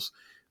Cardinals.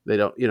 They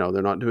don't,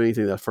 they're not doing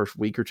anything that first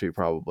week or two,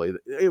 probably.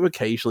 They've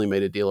occasionally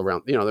made a deal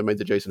around, they made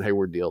the Jason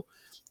Hayward deal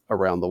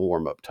around the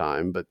warm up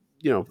time. But,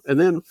 and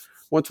then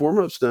once warm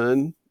up's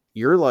done,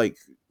 you're like,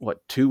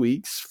 2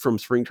 weeks from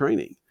spring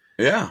training.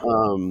 Yeah.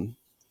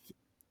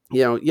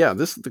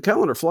 The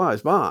calendar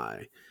flies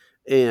by.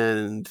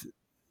 And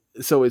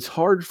so it's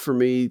hard for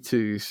me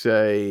to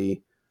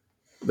say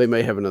they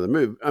may have another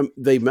move.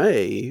 They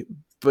may,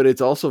 but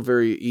it's also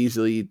very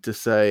easily to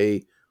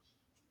say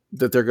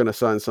that they're going to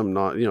sign some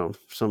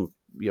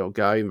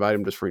guy, invite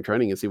him to spring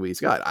training and see what he's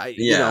got.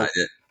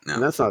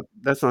 And that's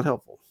not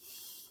helpful.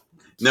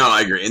 No,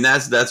 I agree. And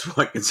that's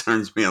what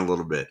concerns me a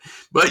little bit.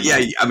 But yeah,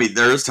 I mean,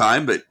 there's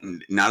time, but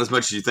not as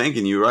much as you think.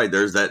 And you're right.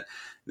 There's that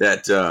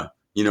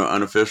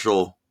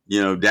unofficial,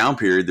 down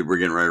period that we're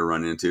getting ready to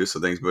run into. So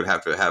things would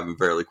have to happen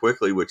fairly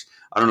quickly, which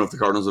I don't know if the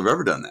Cardinals have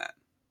ever done that.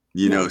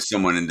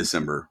 Someone in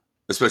December,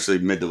 especially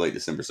mid to late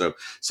December. So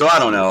I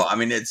don't know. I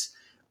mean,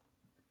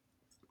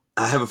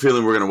 I have a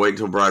feeling we're going to wait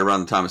until right around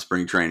the time of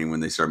spring training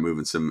when they start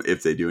moving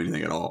if they do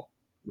anything at all.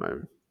 Right.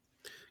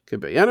 Could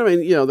be. And I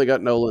mean, they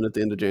got Nolan at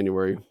the end of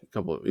January a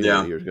couple of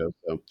years ago.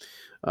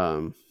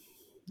 So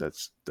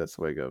that's the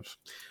way it goes.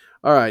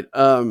 All right.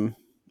 I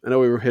know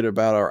we were hit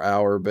about our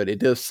hour, but it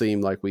does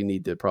seem like we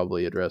need to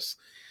probably address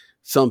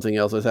something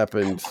else that's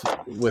happened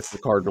with the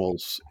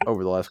Cardinals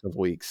over the last couple of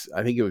weeks.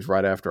 I think it was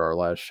right after our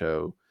last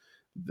show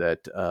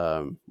that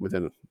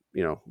within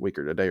a week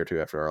or a day or two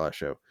after our last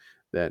show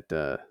that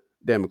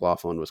Dan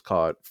McLaughlin was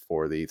caught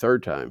for the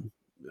third time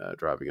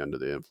driving under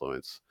the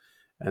influence,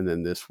 and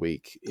then this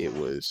week it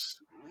was.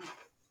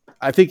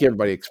 I think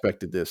everybody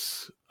expected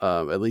this.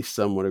 At least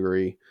some would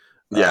agree.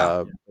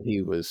 Yeah.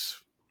 He was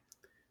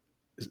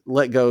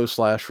let go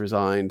 /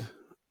 resigned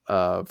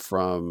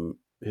from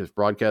his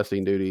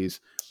broadcasting duties,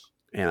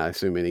 and I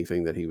assume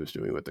anything that he was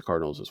doing with the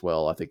Cardinals as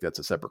well. I think that's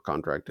a separate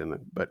contract,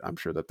 but I'm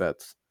sure that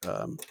that's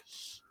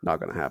not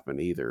going to happen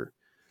either.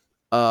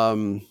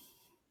 To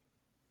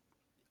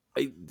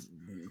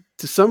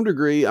some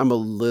degree, I'm a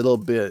little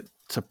bit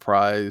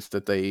surprised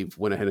that they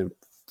went ahead and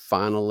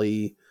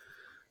finally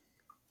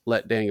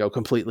let Dan go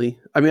completely.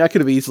 I mean, I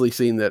could have easily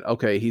seen that,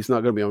 okay, he's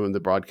not going to be on the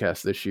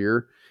broadcast this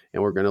year,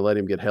 and we're going to let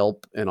him get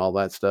help and all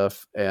that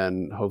stuff,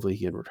 and hopefully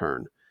he can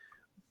return.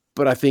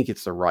 But I think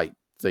it's the right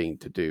thing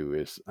to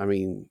do. I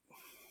mean,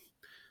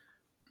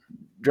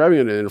 driving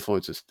under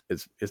influence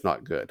is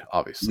not good,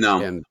 obviously,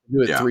 No. and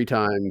do it Yeah. 3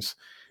 times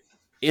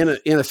in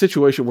a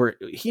situation where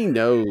he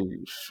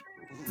knows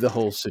the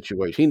whole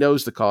situation. He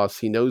knows the costs.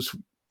 He knows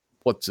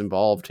what's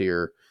involved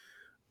here.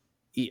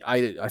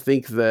 I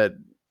think that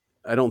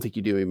I don't think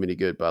you do him any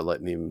good by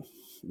letting him,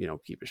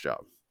 keep his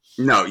job.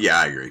 No, yeah,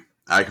 I agree.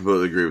 I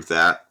completely agree with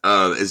that.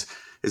 As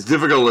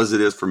difficult as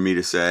it is for me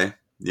to say,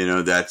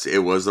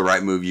 it was the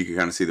right move. You can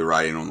kind of see the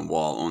writing on the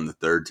wall on the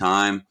third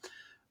time.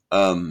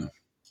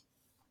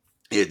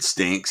 It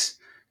stinks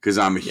because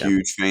I'm a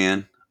huge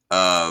fan.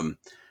 I'm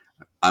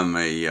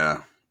I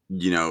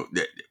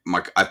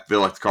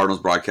feel like the Cardinals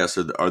broadcasts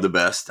are the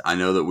best. I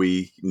know that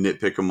we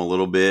nitpick them a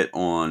little bit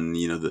on,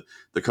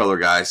 the color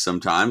guys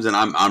sometimes, and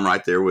I'm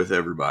right there with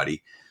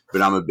everybody.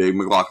 But I'm a big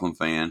McLaughlin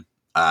fan.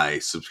 I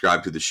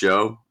subscribe to the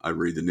show. I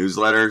read the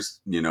newsletters.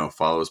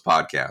 Follow his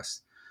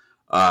podcast.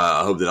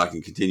 I hope that I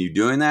can continue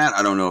doing that.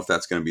 I don't know if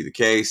that's going to be the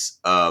case.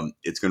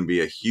 It's going to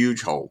be a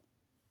huge hole,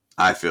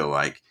 I feel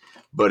like,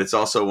 but it's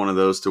also one of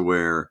those to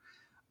where.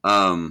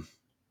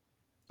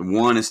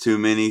 1 is too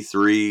many,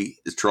 3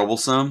 is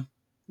troublesome,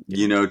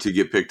 to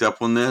get picked up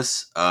on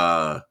this.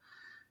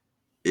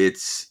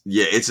 It's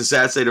a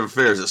sad state of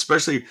affairs,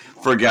 especially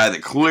for a guy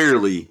that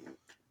clearly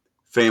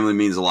family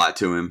means a lot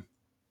to him.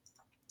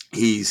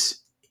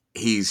 He's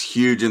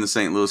huge in the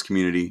St. Louis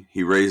community.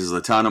 He raises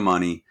a ton of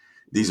money.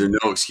 These are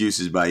no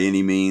excuses by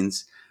any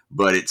means,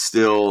 but it's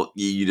still,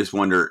 you just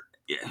wonder,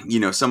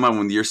 someone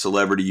with your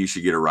celebrity, you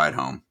should get a ride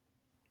home.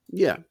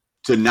 Yeah.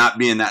 To not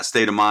be in that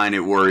state of mind,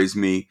 it worries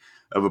me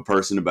of a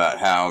person about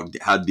how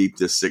deep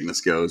this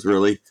sickness goes,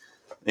 really,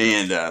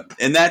 and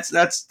that's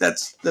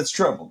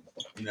trouble.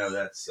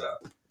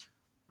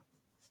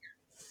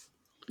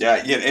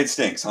 It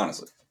stinks,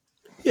 honestly.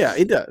 Yeah,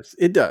 it does.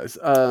 It does.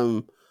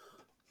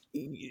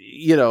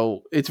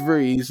 It's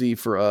very easy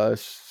for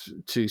us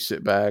to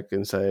sit back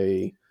and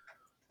say,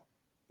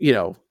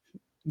 you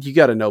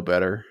got to know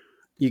better.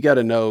 You got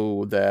to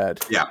know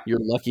that you're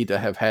lucky to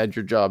have had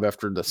your job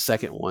after the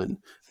second one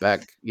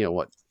back,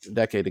 a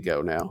decade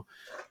ago now.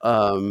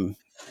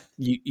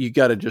 You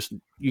got to just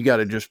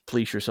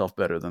police yourself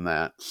better than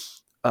that.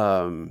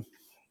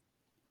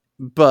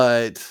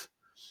 But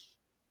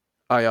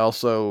I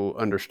also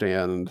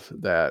understand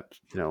that,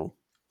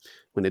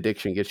 when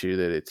addiction gets you,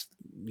 that it's,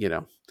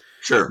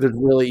 sure, it's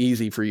really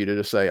easy for you to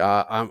just say,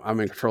 I'm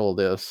in control of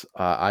this.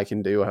 I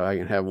can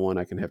have 1,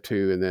 I can have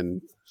 2. And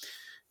then,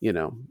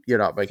 you're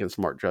not making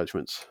smart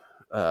judgments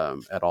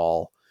at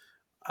all.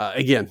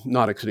 Again,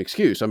 not an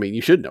excuse. I mean,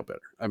 you should know better.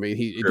 I mean,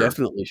 he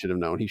definitely should have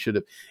known. He should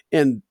have.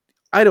 And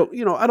I don't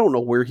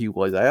know where he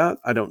was at.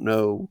 I don't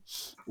know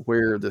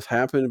where this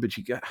happened, but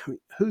you got to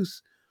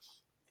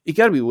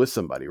be with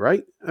somebody,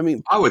 right? I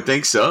mean, I would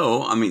think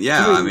so. I mean,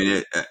 yeah.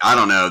 I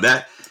don't know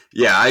that.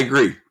 Yeah, I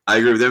agree. I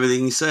agree with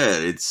everything you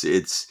said. It's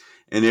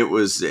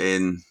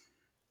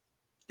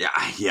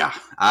yeah.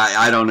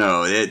 I don't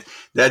know.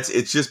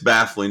 It's just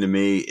baffling to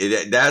me.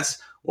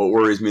 That's what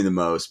worries me the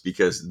most,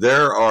 because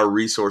there are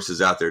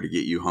resources out there to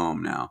get you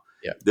home now.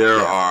 Yeah. There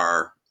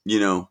are,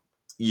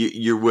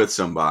 you're with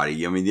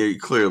somebody. I mean,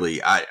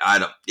 clearly,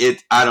 I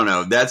don't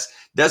know. That's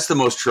the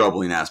most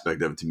troubling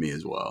aspect of it to me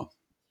as well.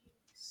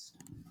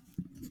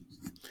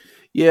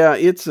 Yeah,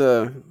 it's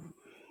I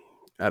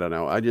don't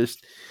know. I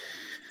just,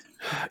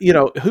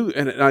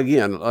 and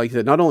again, like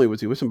that, not only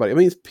was he with somebody, I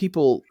mean,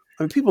 people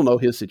know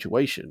his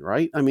situation,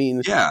 right? I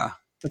mean, yeah,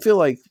 I feel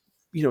like,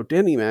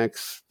 Danny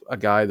Mac's a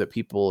guy that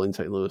people in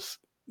St. Louis,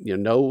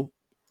 know,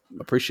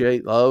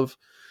 appreciate, love.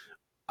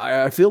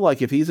 I feel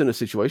like if he's in a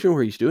situation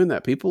where he's doing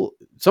that,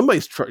 somebody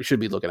should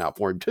be looking out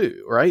for him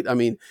too, right? I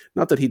mean,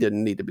 not that he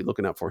didn't need to be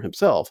looking out for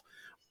himself,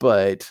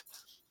 but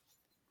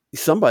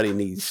somebody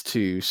needs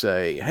to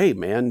say, "Hey,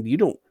 man,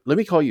 let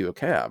me call you a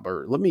cab,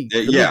 or let me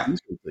do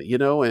something,"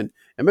 and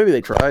maybe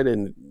they tried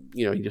and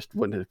he just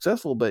wasn't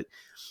successful. But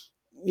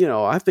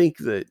I think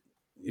that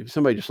if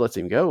somebody just lets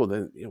him go,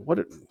 then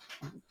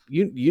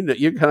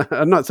you're kind of,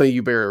 I'm not saying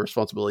you bear a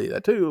responsibility of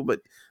that too, but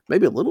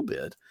maybe a little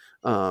bit.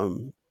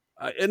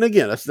 And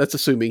again, that's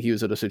assuming he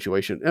was in a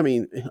situation. I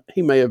mean,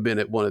 he may have been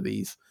at one of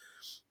these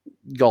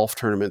golf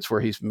tournaments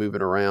where he's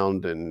moving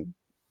around and,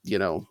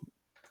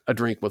 a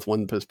drink with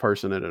one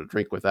person and a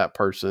drink with that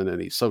person,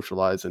 and he's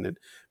socializing, and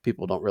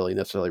people don't really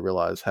necessarily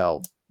realize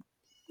how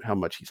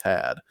much he's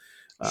had.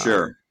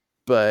 Sure.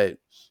 But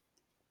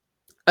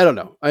I don't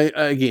know.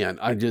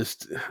 I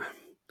just,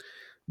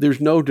 there's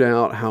no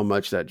doubt how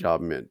much that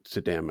job meant to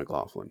Dan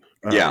McLaughlin.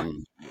 Yeah.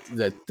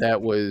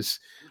 That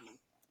was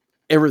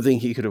everything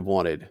he could have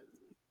wanted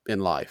in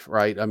life,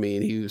 right? I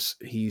mean,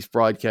 he's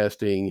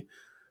broadcasting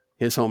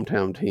his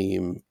hometown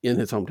team in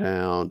his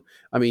hometown.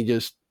 I mean,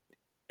 just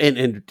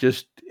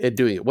just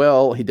doing it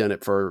well. He'd done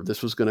it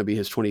this was going to be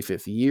his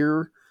 25th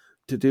year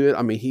to do it.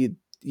 I mean, he,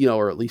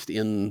 or at least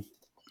in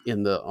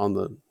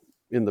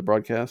the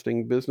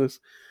broadcasting business,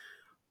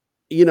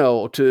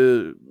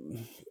 to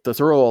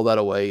throw all that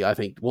away, I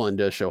think one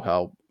does show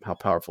how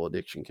powerful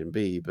addiction can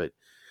be. But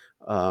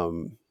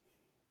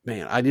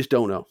man, I just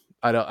don't know.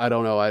 I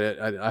don't know.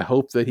 I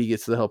hope that he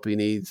gets the help he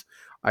needs.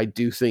 I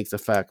do think the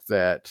fact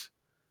that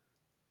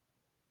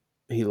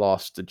he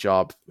lost the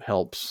job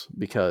helps,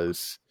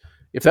 because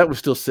if that was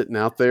still sitting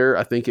out there,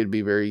 I think it'd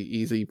be very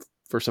easy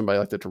for somebody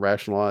like that to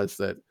rationalize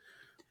that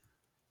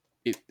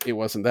it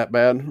wasn't that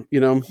bad,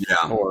 Yeah.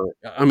 or,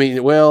 I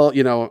mean, well,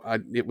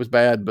 it was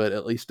bad, but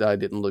at least I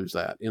didn't lose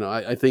that.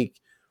 I think,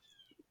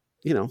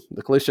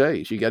 the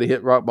cliches, you got to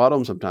hit rock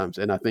bottom sometimes.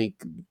 And I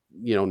think,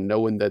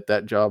 knowing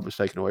that job was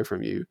taken away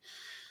from you,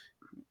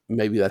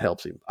 maybe that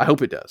helps him. I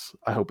hope it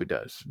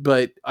does.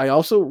 But I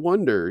also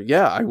wonder,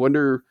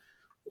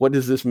 what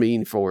does this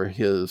mean for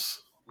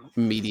his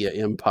media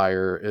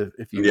empire,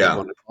 if you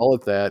want to call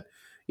it that?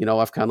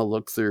 I've kind of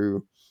looked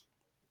through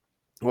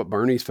what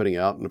Bernie's putting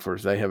out, and of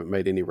course they haven't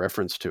made any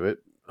reference to it.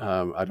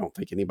 I don't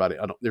think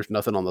there's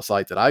nothing on the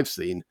site that I've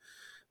seen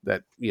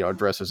that,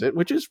 addresses it,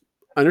 which is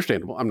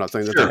understandable. I'm not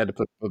saying that they had to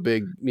put a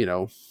big,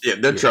 Yeah,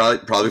 they're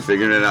probably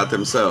figuring it out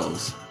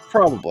themselves.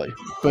 Probably,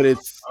 but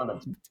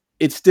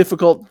it's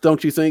difficult,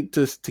 don't you think,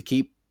 to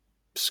keep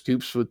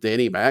scoops with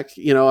Danny Mac?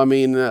 I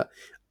mean,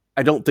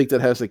 I don't think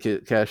that has the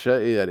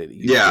cachet that it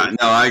used to.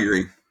 No, I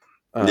agree.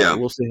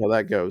 We'll see how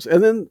that goes.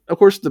 And then, of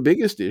course, the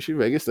biggest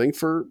thing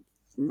for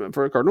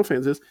Cardinal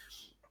fans is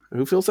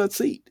who fills that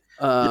seat.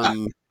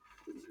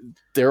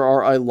 There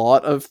are a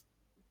lot of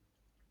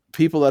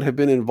people that have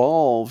been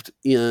involved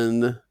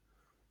in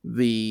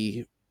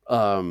the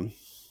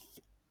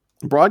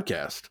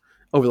broadcast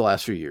over the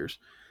last few years,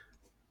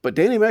 but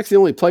Danny Mac's the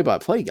only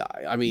play-by-play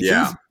guy. I mean,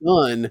 he's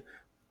done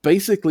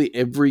basically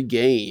every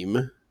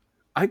game.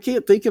 I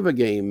can't think of a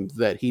game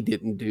that he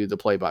didn't do the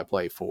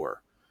play-by-play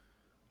for.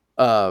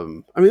 I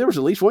mean, there was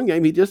at least one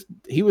game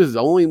he was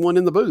the only one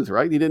in the booth,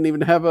 right? He didn't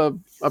even have a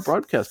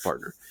broadcast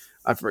partner.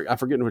 I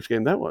forget which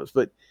game that was,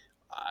 but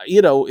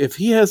if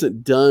he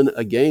hasn't done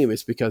a game,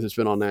 it's because it's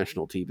been on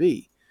national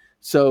TV.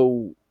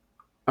 So,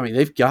 I mean,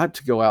 they've got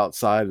to go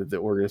outside of the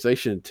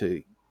organization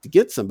to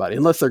get somebody,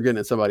 unless they're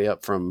getting somebody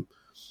up from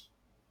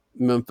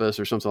Memphis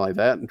or something like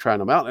that and trying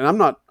them out. And I'm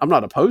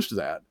not opposed to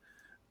that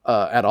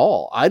at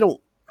all. I don't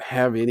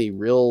have any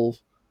real.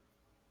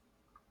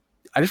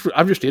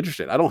 I'm just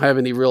interested. I don't have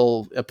any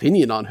real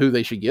opinion on who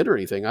they should get or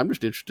anything. I'm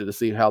just interested to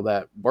see how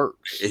that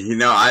works.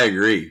 I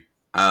agree.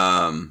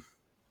 The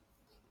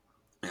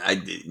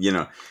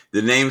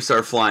names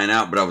start flying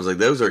out, but I was like,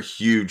 those are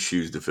huge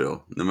shoes to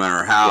fill, no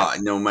matter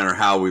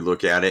how we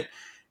look at it.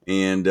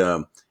 And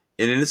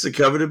it's a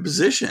coveted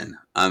position.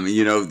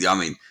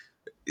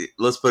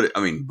 Let's put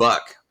it,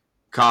 Buck,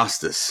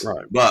 Costas,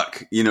 right.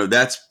 Buck,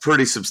 that's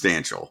pretty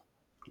substantial.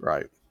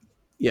 Right.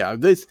 Yeah.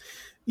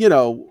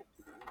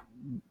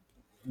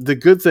 The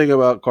good thing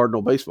about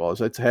Cardinal baseball is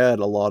it's had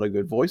a lot of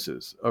good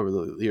voices over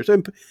the years,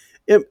 and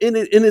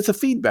it's a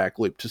feedback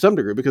loop to some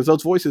degree, because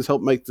those voices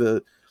help make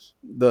the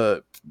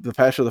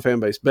passion of the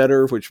fan base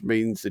better, which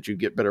means that you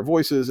get better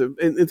voices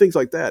and things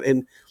like that.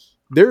 And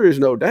there is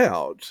no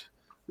doubt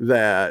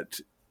that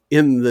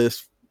in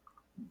this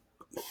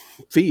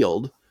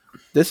field,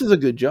 this is a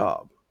good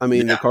job. I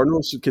mean, the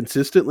Cardinals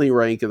consistently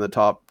rank in the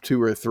top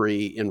 2 or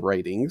 3 in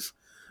ratings.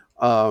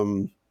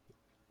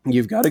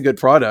 You've got a good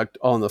product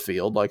on the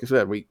field. Like I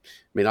said, we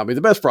may not be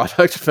the best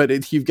product,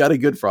 but you've got a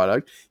good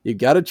product. You've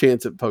got a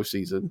chance at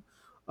postseason.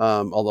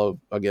 Although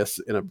I guess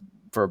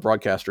for a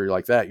broadcaster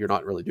like that, you're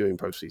not really doing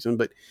postseason,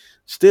 but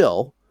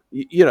still,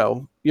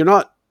 you're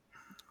not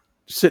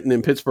sitting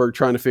in Pittsburgh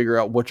trying to figure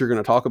out what you're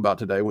going to talk about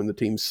today when the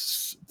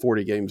team's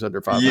 40 games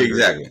under 500. Yeah,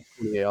 exactly.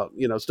 20 out,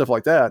 stuff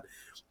like that.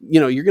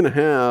 You're going to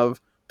have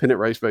pennant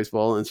race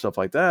baseball and stuff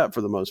like that for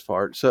the most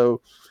part.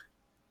 So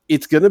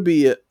it's going to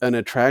be an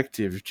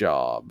attractive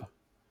job.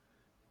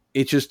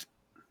 It's just,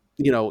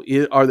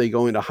 are they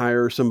going to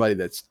hire somebody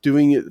that's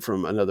doing it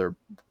from another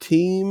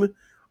team?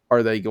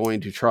 Are they going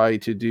to try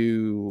to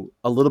do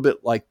a little bit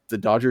like the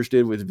Dodgers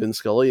did with Vin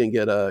Scully and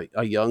get a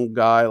young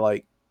guy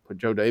like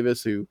Joe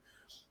Davis, who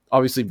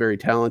obviously very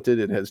talented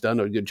and has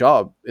done a good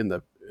job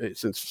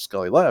since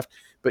Scully left,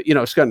 but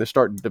it's going to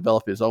start to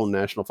develop his own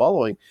national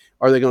following.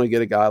 Are they going to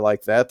get a guy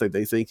like that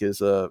they think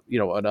is an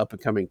up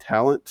and coming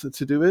talent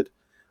to do it?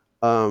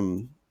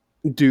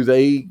 Do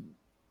they?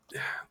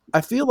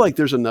 I feel like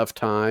there's enough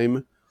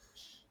time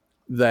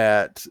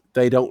that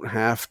they don't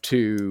have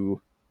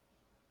to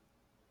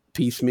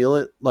piecemeal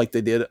it like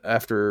they did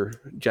after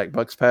Jack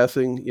Buck's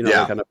passing. They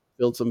kind of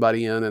filled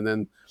somebody in, and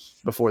then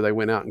before they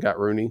went out and got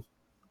Rooney.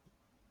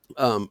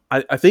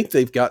 I think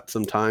they've got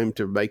some time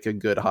to make a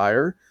good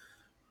hire,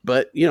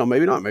 but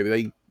maybe not.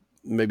 Maybe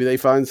they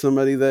find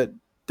somebody that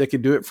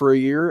could do it for a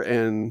year,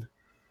 and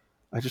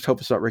I just hope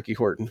it's not Ricky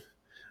Horton.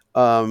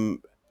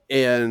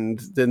 And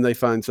then they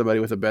find somebody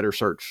with a better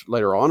search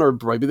later on, or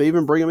maybe they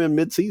even bring them in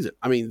mid-season.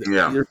 I mean,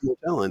 there's no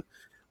telling.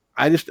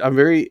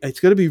 It's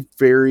going to be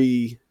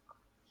very.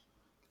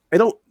 I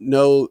don't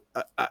know.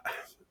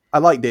 I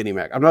like Danny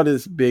Mac. I'm not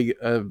as big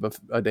of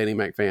a Danny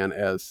Mac fan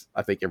as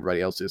I think everybody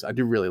else is. I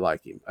do really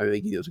like him. I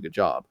think he does a good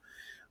job.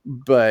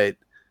 But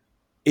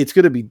it's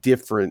going to be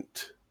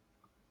different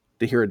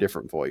to hear a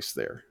different voice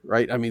there,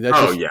 right? I mean, that's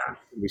going to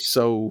be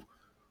so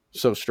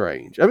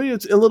strange. I mean,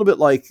 it's a little bit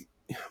like,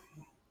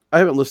 I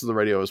haven't listened to the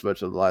radio as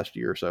much of the last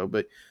year or so,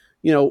 but,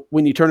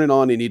 when you turn it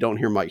on and you don't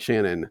hear Mike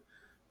Shannon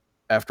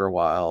after a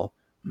while,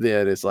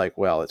 then it's like,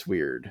 well, it's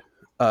weird.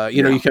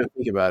 You kind of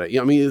think about it.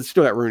 I mean, it's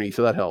still got Rooney,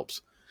 so that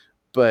helps.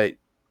 But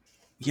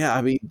yeah,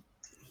 I mean,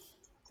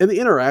 and the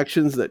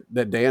interactions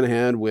that Dan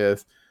had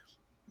with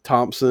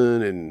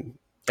Thompson and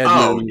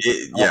Edmund,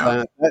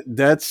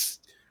 that's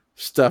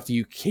stuff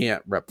you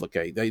can't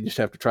replicate. They just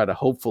have to try to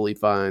hopefully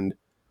find.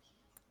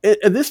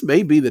 And this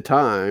may be the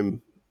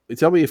time.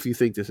 Tell me if you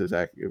think this is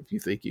accurate. If you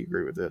think you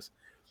agree with this,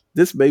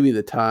 this may be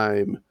the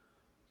time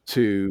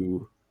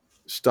to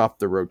stop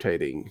the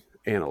rotating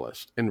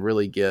analyst and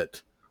really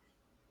get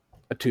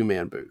a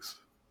 2-man booth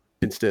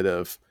instead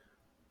of.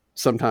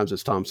 Sometimes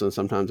it's Thompson,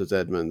 sometimes it's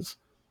Edmonds,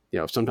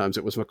 sometimes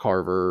it was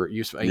McCarver,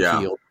 Yusuf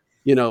Anfield,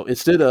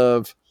 instead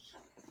of,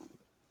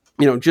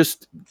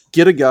 just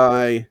get a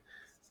guy,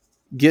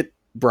 get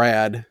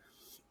Brad,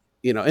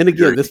 and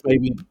again, this may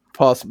be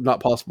not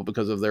possible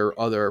because of their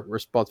other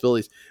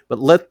responsibilities, but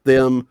let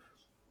them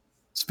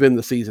spend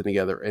the season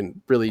together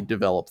and really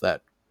develop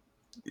that.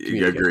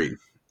 Agree.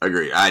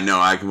 I know.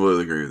 I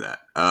completely agree with that.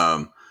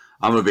 I'm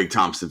a big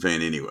Thompson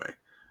fan anyway.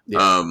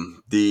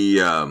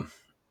 Yeah.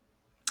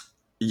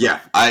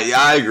 Yeah,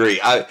 I agree.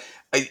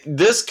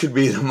 This could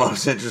be the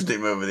most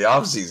interesting move of the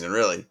offseason,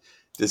 really,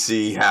 to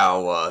see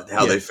how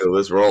they fill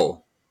this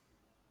role.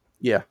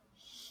 Yeah.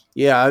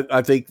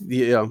 I think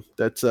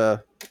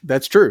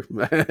that's true.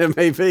 It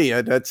may be.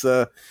 That's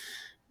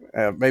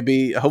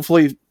maybe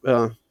hopefully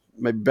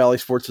maybe Bally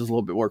Sports is a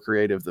little bit more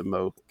creative than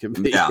Mo can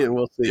be. Yeah, and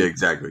we'll see. Yeah,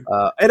 exactly.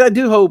 And I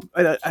do hope.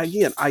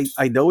 Again,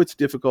 I know it's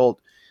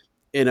difficult,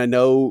 and I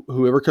know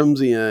whoever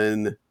comes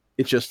in,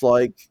 it's just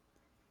like,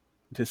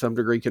 to some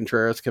degree,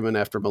 Contreras coming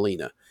after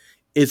Molina.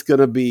 It's going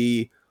to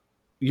be,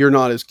 you're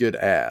not as good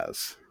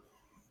as.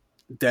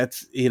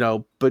 That's,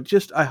 but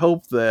just, I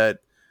hope that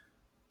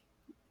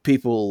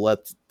people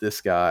let this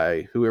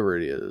guy, whoever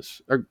it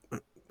is,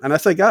 and I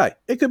say guy,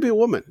 it could be a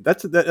woman.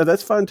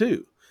 That's fine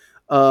too.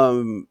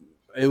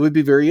 It would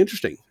be very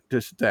interesting,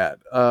 just that.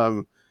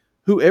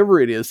 Whoever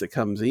it is that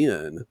comes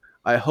in,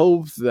 I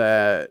hope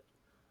that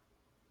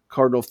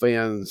Cardinal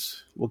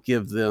fans will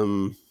give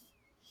them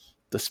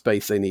the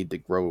space they need to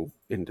grow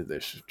into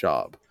this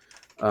job.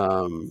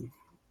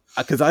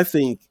 Because I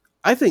think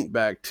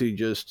back to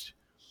just,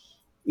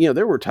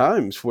 there were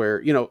times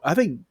where, I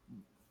think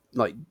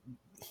like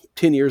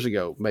 10 years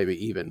ago,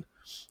 maybe even,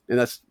 and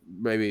that's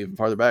maybe even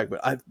farther back,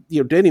 but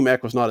Danny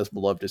Mac was not as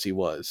beloved as he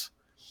was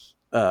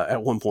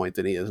at one point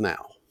than he is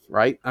now.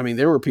 Right. I mean,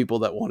 there were people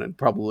that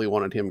probably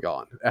wanted him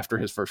gone after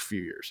his first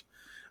few years.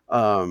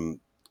 And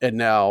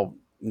now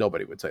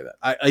nobody would say that.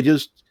 I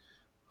just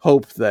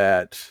hope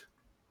that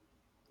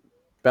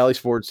Bally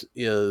Sports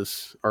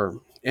is,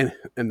 and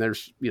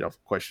there's,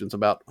 questions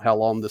about how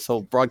long this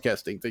whole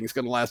broadcasting thing is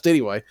going to last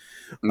anyway.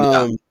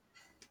 And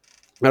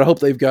I hope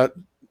they've got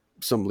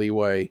some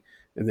leeway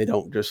and they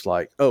don't just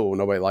like, oh,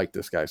 nobody liked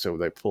this guy, so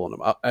they're pulling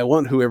him. I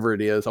want whoever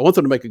it is, I want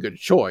them to make a good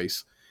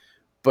choice,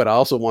 but I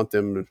also want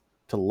them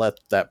to let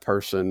that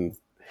person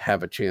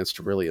have a chance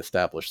to really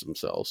establish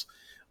themselves.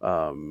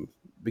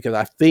 Because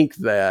I think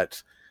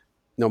that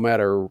no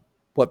matter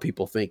what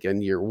people think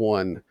in year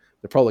one,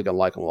 they're probably going to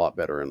like them a lot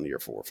better in year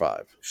 4 or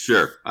 5.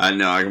 Sure. I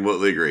know. I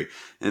completely agree.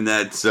 And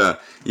that's,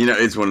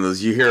 it's one of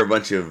those, you hear a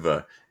bunch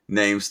of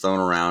names thrown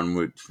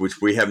around, which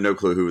we have no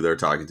clue who they're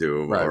talking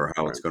to or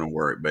how it's going to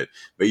work. But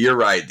you're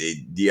right.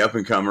 The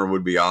up-and-comer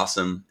would be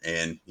awesome.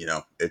 And,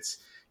 it's,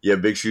 you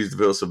have big shoes to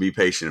fill, so be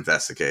patient if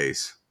that's the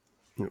case.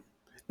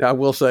 Now, I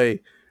will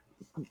say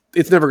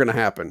it's never going to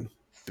happen,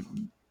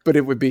 but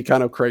it would be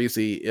kind of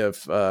crazy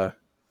if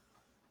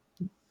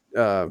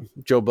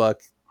Joe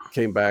Buck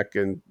came back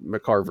and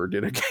McCarver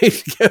did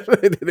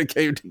a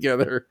game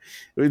together.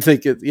 We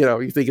think you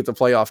think it's a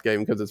playoff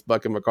game because it's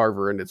Buck and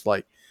McCarver, and it's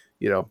like,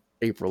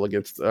 April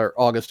or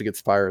August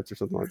against Pirates or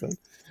something like that.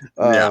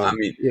 Yeah, I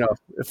mean,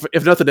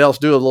 if nothing else,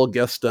 do a little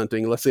guest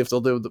stunting. Let's see if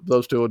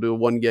those two will do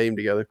one game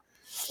together.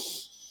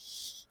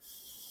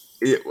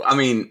 I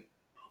mean,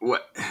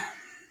 what?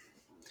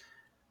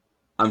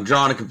 I'm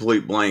drawing a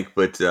complete blank,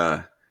 but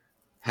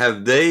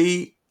have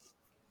they?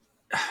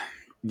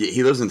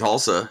 He lives in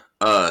Tulsa.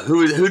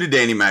 Who did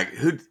Danny Mac?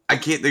 I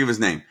can't think of his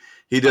name.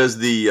 He does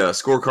the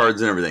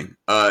scorecards and everything.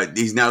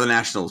 He's now the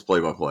Nationals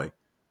play-by-play.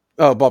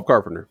 Oh, Bob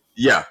Carpenter.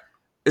 Yeah,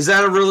 is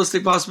that a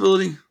realistic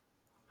possibility?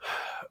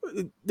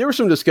 There was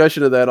some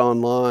discussion of that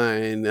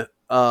online,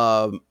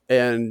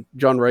 and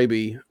John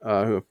Raby,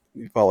 who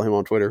you follow him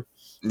on Twitter,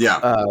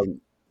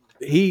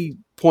 he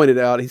pointed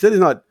out. He said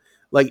he's not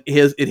like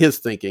his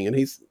thinking, and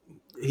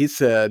he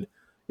said,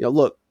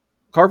 look,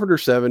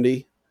 Carpenter's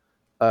 70,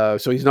 so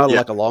he's not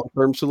like a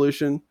long-term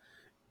solution,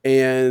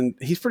 and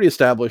he's pretty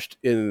established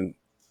in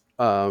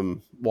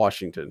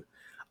Washington.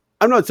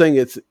 I'm not saying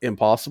it's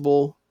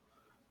impossible,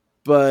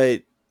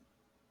 but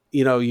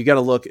you got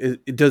to look.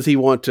 Does he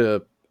want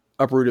to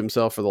uproot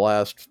himself for the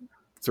last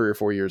 3 or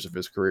 4 years of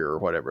his career, or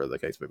whatever the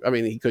case may be? I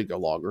mean, he could go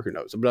longer. Who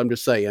knows? But I'm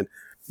just saying,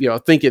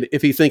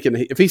 if he's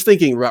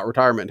thinking about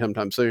retirement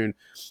sometime soon,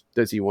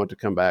 does he want to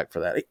come back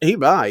for that? He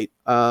might.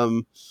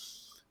 I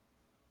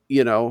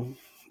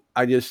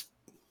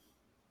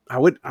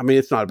would. I mean,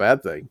 it's not a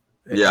bad thing.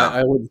 Yeah,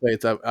 I wouldn't say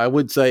it's. I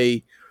would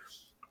say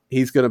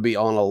he's going to be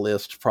on a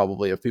list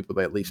probably of people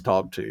they at least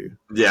talk to.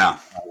 Yeah.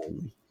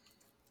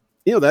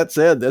 That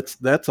said,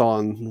 that's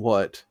on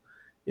what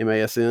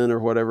MASN or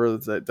whatever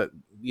that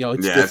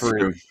it's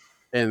different,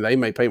 and they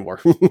may pay more.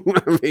 I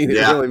mean, it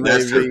really may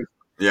be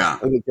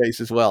the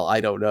case as well.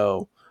 I don't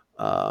know,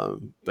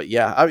 but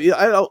yeah,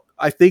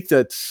 I think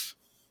that's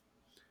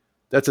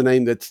a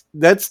name that's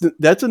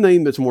a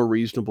name that's more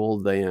reasonable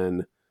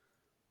than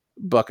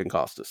Buck and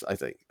Costas, I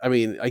think. I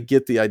mean, I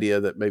get the idea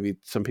that maybe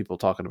some people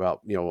talking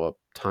about a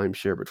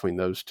timeshare between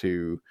those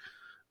two,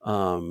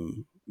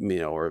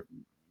 or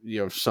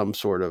some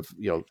sort of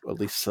at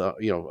least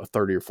 30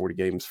 or 40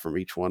 games from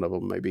each one of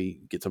them,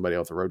 maybe get somebody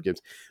off the road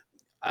games.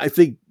 I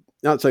think,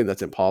 not saying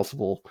that's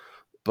impossible,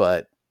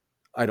 but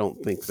I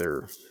don't think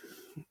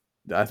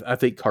I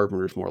think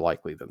Carpenter's more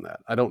likely than that.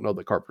 I don't know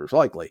that Carpenter's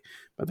likely,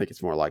 but I think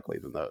it's more likely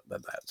than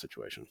that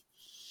situation.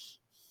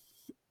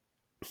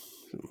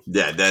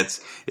 Yeah,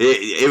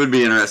 it would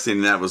be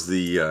interesting. That was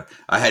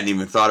I hadn't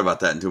even thought about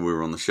that until we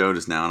were on the show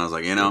just now, and I was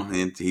like,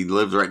 he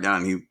lives right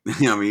down.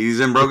 He's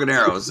in Broken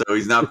Arrow, so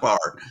he's not far.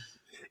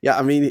 Yeah,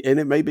 I mean, and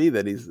it may be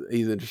that he's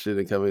interested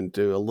in coming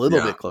to a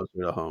little bit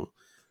closer to home.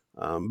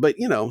 But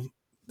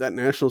that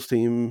Nationals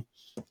team,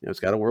 it's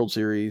got a World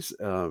Series.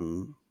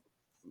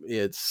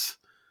 It's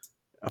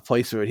a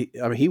place where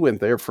he went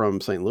there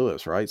from St.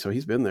 Louis, right? So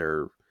he's been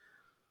there.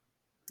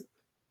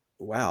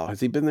 Wow, has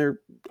he been there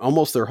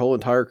almost their whole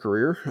entire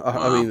career? Wow.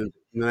 I mean,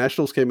 the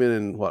Nationals came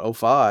in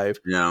 2005.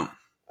 Yeah,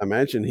 I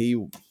imagine he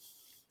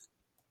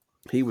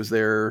was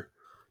there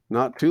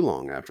not too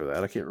long after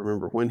that. I can't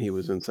remember when he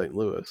was in St.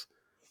 Louis.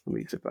 Let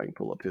me see if I can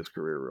pull up his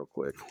career real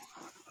quick.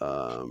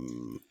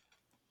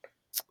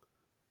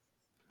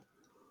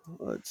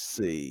 Let's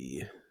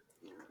see.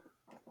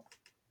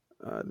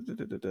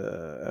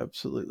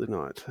 Absolutely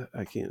not.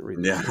 I can't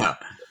read that.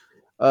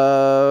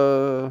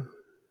 Yeah.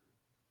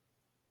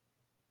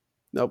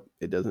 Nope,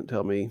 it doesn't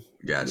tell me.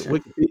 Gotcha.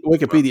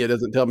 Wikipedia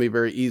doesn't tell me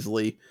very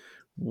easily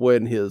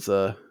when his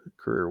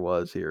career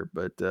was here,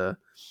 but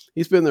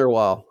he's been there a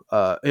while.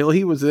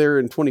 He was there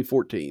in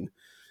 2014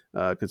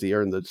 because he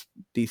earned the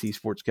DC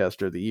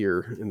Sportscaster of the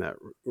Year in that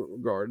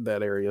regard,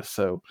 that area.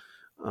 So,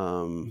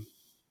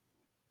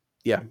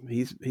 yeah,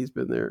 he's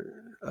been there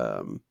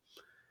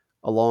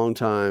a long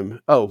time.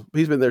 Oh,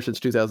 he's been there since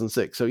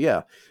 2006. So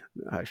yeah,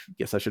 I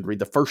guess I should read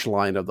the first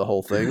line of the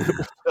whole thing.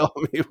 Tell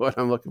me what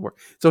I'm looking for.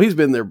 So he's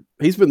been there.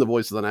 He's been the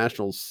voice of the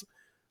Nationals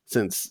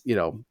since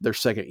their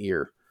second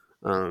year.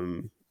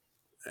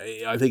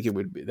 I think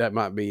that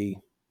might be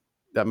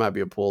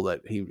a pull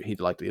that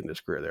he'd like to end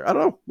his career there. I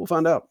don't know. We'll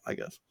find out, I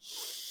guess.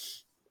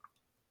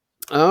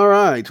 All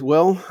right.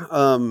 Well,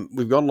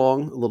 we've gone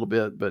along a little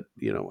bit, but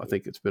I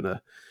think it's been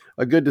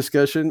a good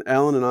discussion.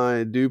 Alan and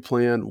I do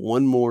plan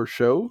one more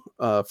show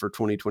for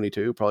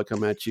 2022. Probably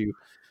come at you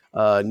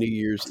New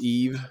Year's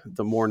Eve,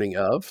 the morning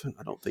of.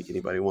 I don't think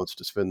anybody wants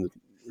to spend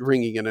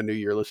ringing in a new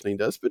year listening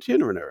to us, but you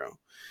never know.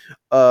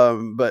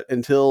 But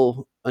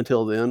until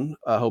then,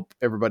 I hope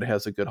everybody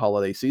has a good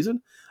holiday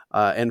season.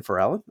 And for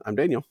Alan, I'm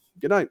Daniel.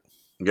 Good night.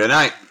 Good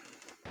night.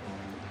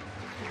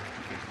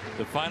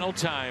 The final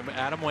time,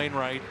 Adam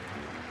Wainwright,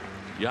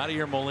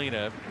 Yadier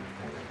Molina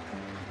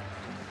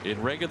in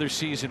regular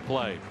season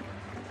play.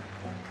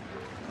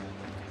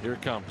 Here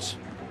it comes.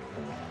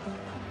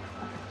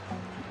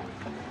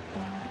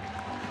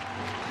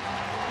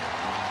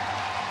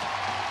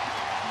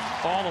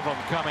 All of them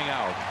coming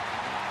out.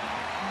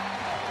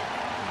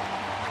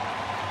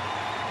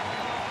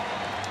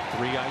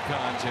 3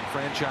 icons in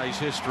franchise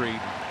history,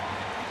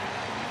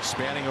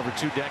 spanning over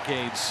 2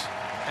 decades.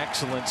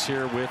 Excellence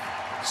here with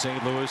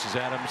St. Louis. As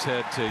Adam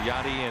said to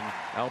Yadi and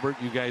Albert,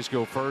 you guys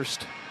go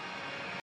first.